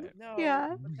need. but- No,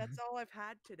 Yeah. but that's all I've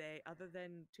had today, other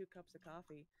than 2 cups of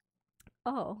coffee.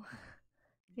 Oh,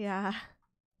 yeah.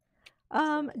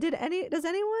 So- Did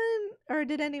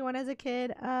anyone as a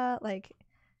kid, like,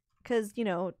 cause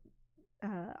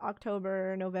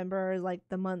October, November is like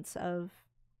the months of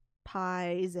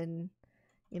pies and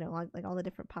like all the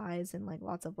different pies and like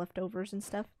lots of leftovers and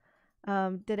stuff.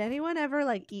 Did anyone ever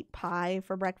like eat pie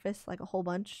for breakfast, like a whole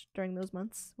bunch during those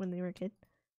months when they were a kid?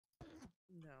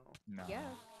 No. No. Yeah.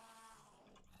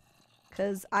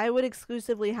 Because I would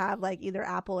exclusively have like either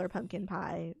apple or pumpkin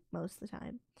pie most of the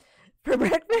time for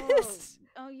breakfast.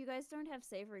 Oh, you guys don't have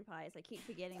savory pies. I keep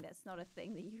forgetting that's not a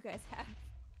thing that you guys have.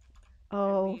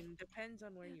 Oh, I mean, depends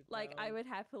on where you Like, go. I would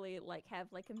happily have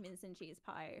like a mince and cheese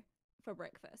pie for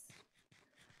breakfast.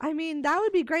 I mean that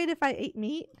would be great if I ate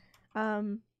meat.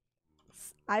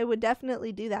 I would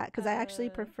definitely do that because I actually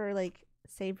Uh. prefer like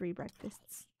savory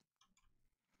breakfasts.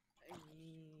 I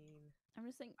mean, I'm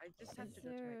just thinking. I just have Is to go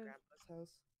to my there- grandpa's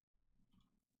house.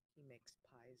 He makes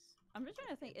pies. I'm just trying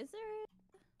to think. Is there a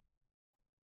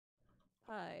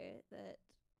pie that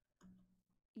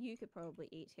you could probably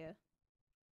eat here?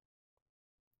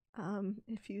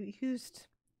 If you used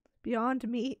Beyond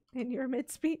Meat in your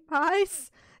mincemeat pies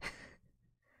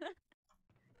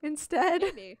instead,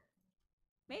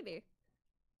 Maybe.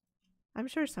 I'm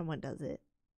sure someone does it.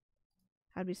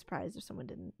 I'd be surprised if someone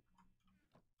didn't.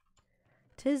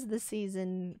 'Tis the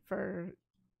season or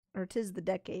 'tis the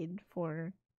decade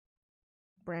for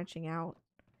branching out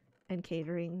and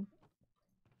catering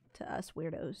to us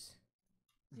weirdos.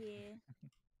 Yeah.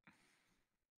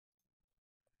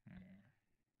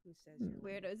 Hmm. Who says Hmm.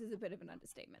 you're Weirdos is a bit of an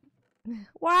understatement.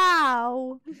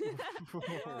 Wow.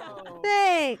 Whoa.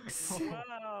 Thanks.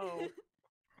 Wow.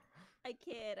 I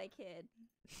kid.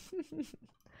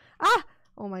 Ah!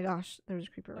 Oh my gosh, there's a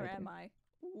creeper Or right am there. I?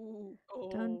 Ooh,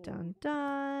 Dun dun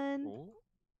dun. Oh.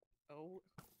 Oh.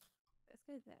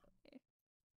 let's go that way.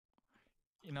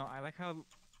 You know, I like how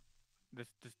this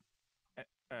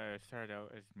started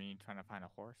out as me trying to find a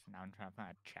horse, and now I'm trying to find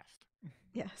a chest.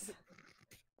 Yes.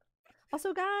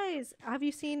 Also, guys, have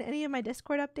you seen any of my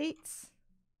Discord updates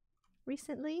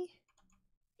recently?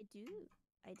 I do.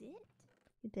 I did.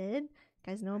 You did? You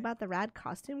guys know about the rad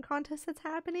costume contest that's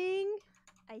happening?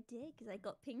 I did because I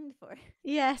got pinged for it.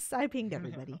 Yes, I pinged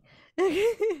everybody.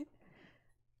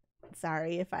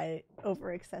 Sorry if I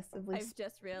over excessively. I've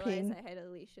just realized ping. I had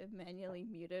Alicia manually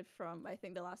muted from I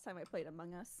think the last time I played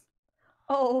Among Us.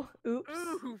 Oh, oops.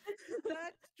 Oof.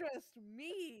 That's just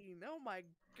mean. Oh my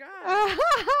god.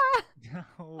 No.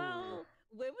 Well,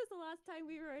 when was the last time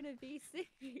we were in a VC?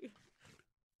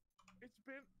 It's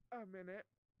been a minute.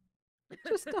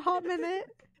 Just a hot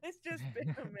minute. It's just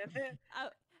been a minute.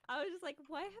 I was just like,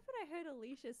 why haven't I heard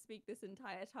Alicia speak this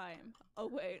entire time? Oh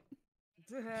wait.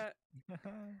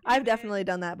 I've definitely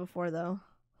done that before, though.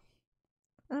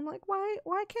 And I'm like, why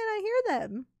can't I hear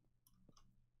them?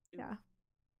 Yeah.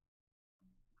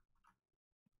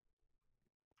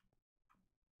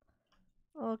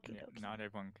 Okay. Yeah, not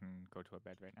everyone can go to a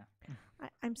bed right now.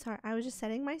 I'm sorry. I was just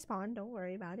setting my spawn. Don't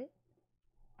worry about it.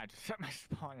 I just set my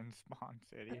spawn in Spawn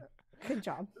City. Good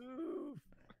job. Oof.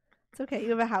 It's okay. You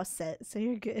have a house set, so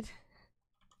you're good.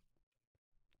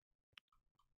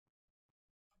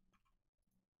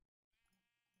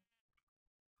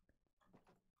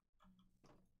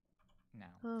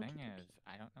 Now, thing Okey-dokey. is,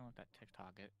 I don't know if that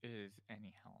TikTok is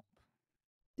any help.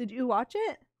 Did you watch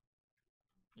it?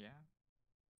 Yeah.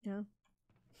 Yeah.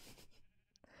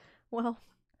 Well,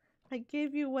 I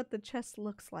gave you what the chest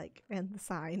looks like and the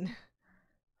sign.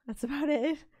 That's about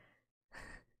it.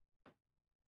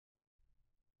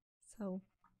 So,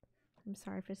 I'm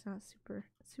sorry if it's not super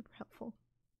helpful.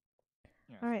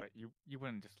 Yes, All right. but you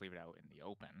wouldn't just leave it out in the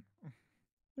open.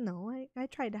 No, I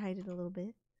tried to hide it a little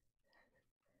bit.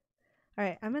 All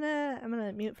right, I'm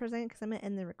gonna mute for a second because I'm gonna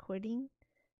end the recording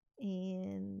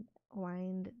and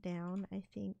wind down. I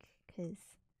think because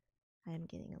I'm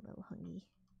getting a little hungry.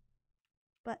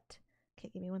 But okay,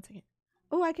 give me 1 second.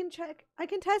 Oh, I can check. I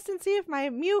can test and see if my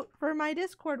mute for my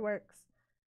Discord works.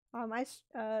 On my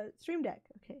Stream Deck.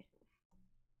 Okay.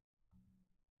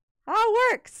 Oh,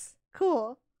 it works.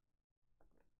 Cool.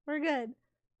 We're good.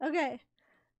 Okay.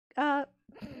 What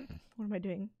am I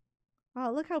doing?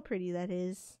 Oh, look how pretty that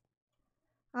is.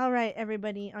 All right,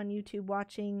 everybody on YouTube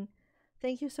watching.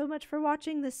 Thank you so much for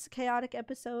watching this chaotic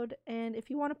episode. And if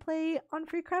you want to play on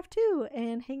FreeCraft 2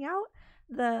 and hang out,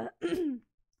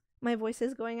 my voice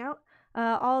is going out.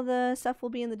 All the stuff will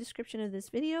be in the description of this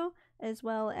video, as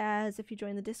well as if you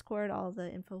join the Discord, all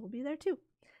the info will be there too.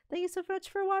 Thank you so much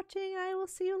for watching. I will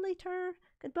see you later.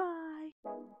 Goodbye.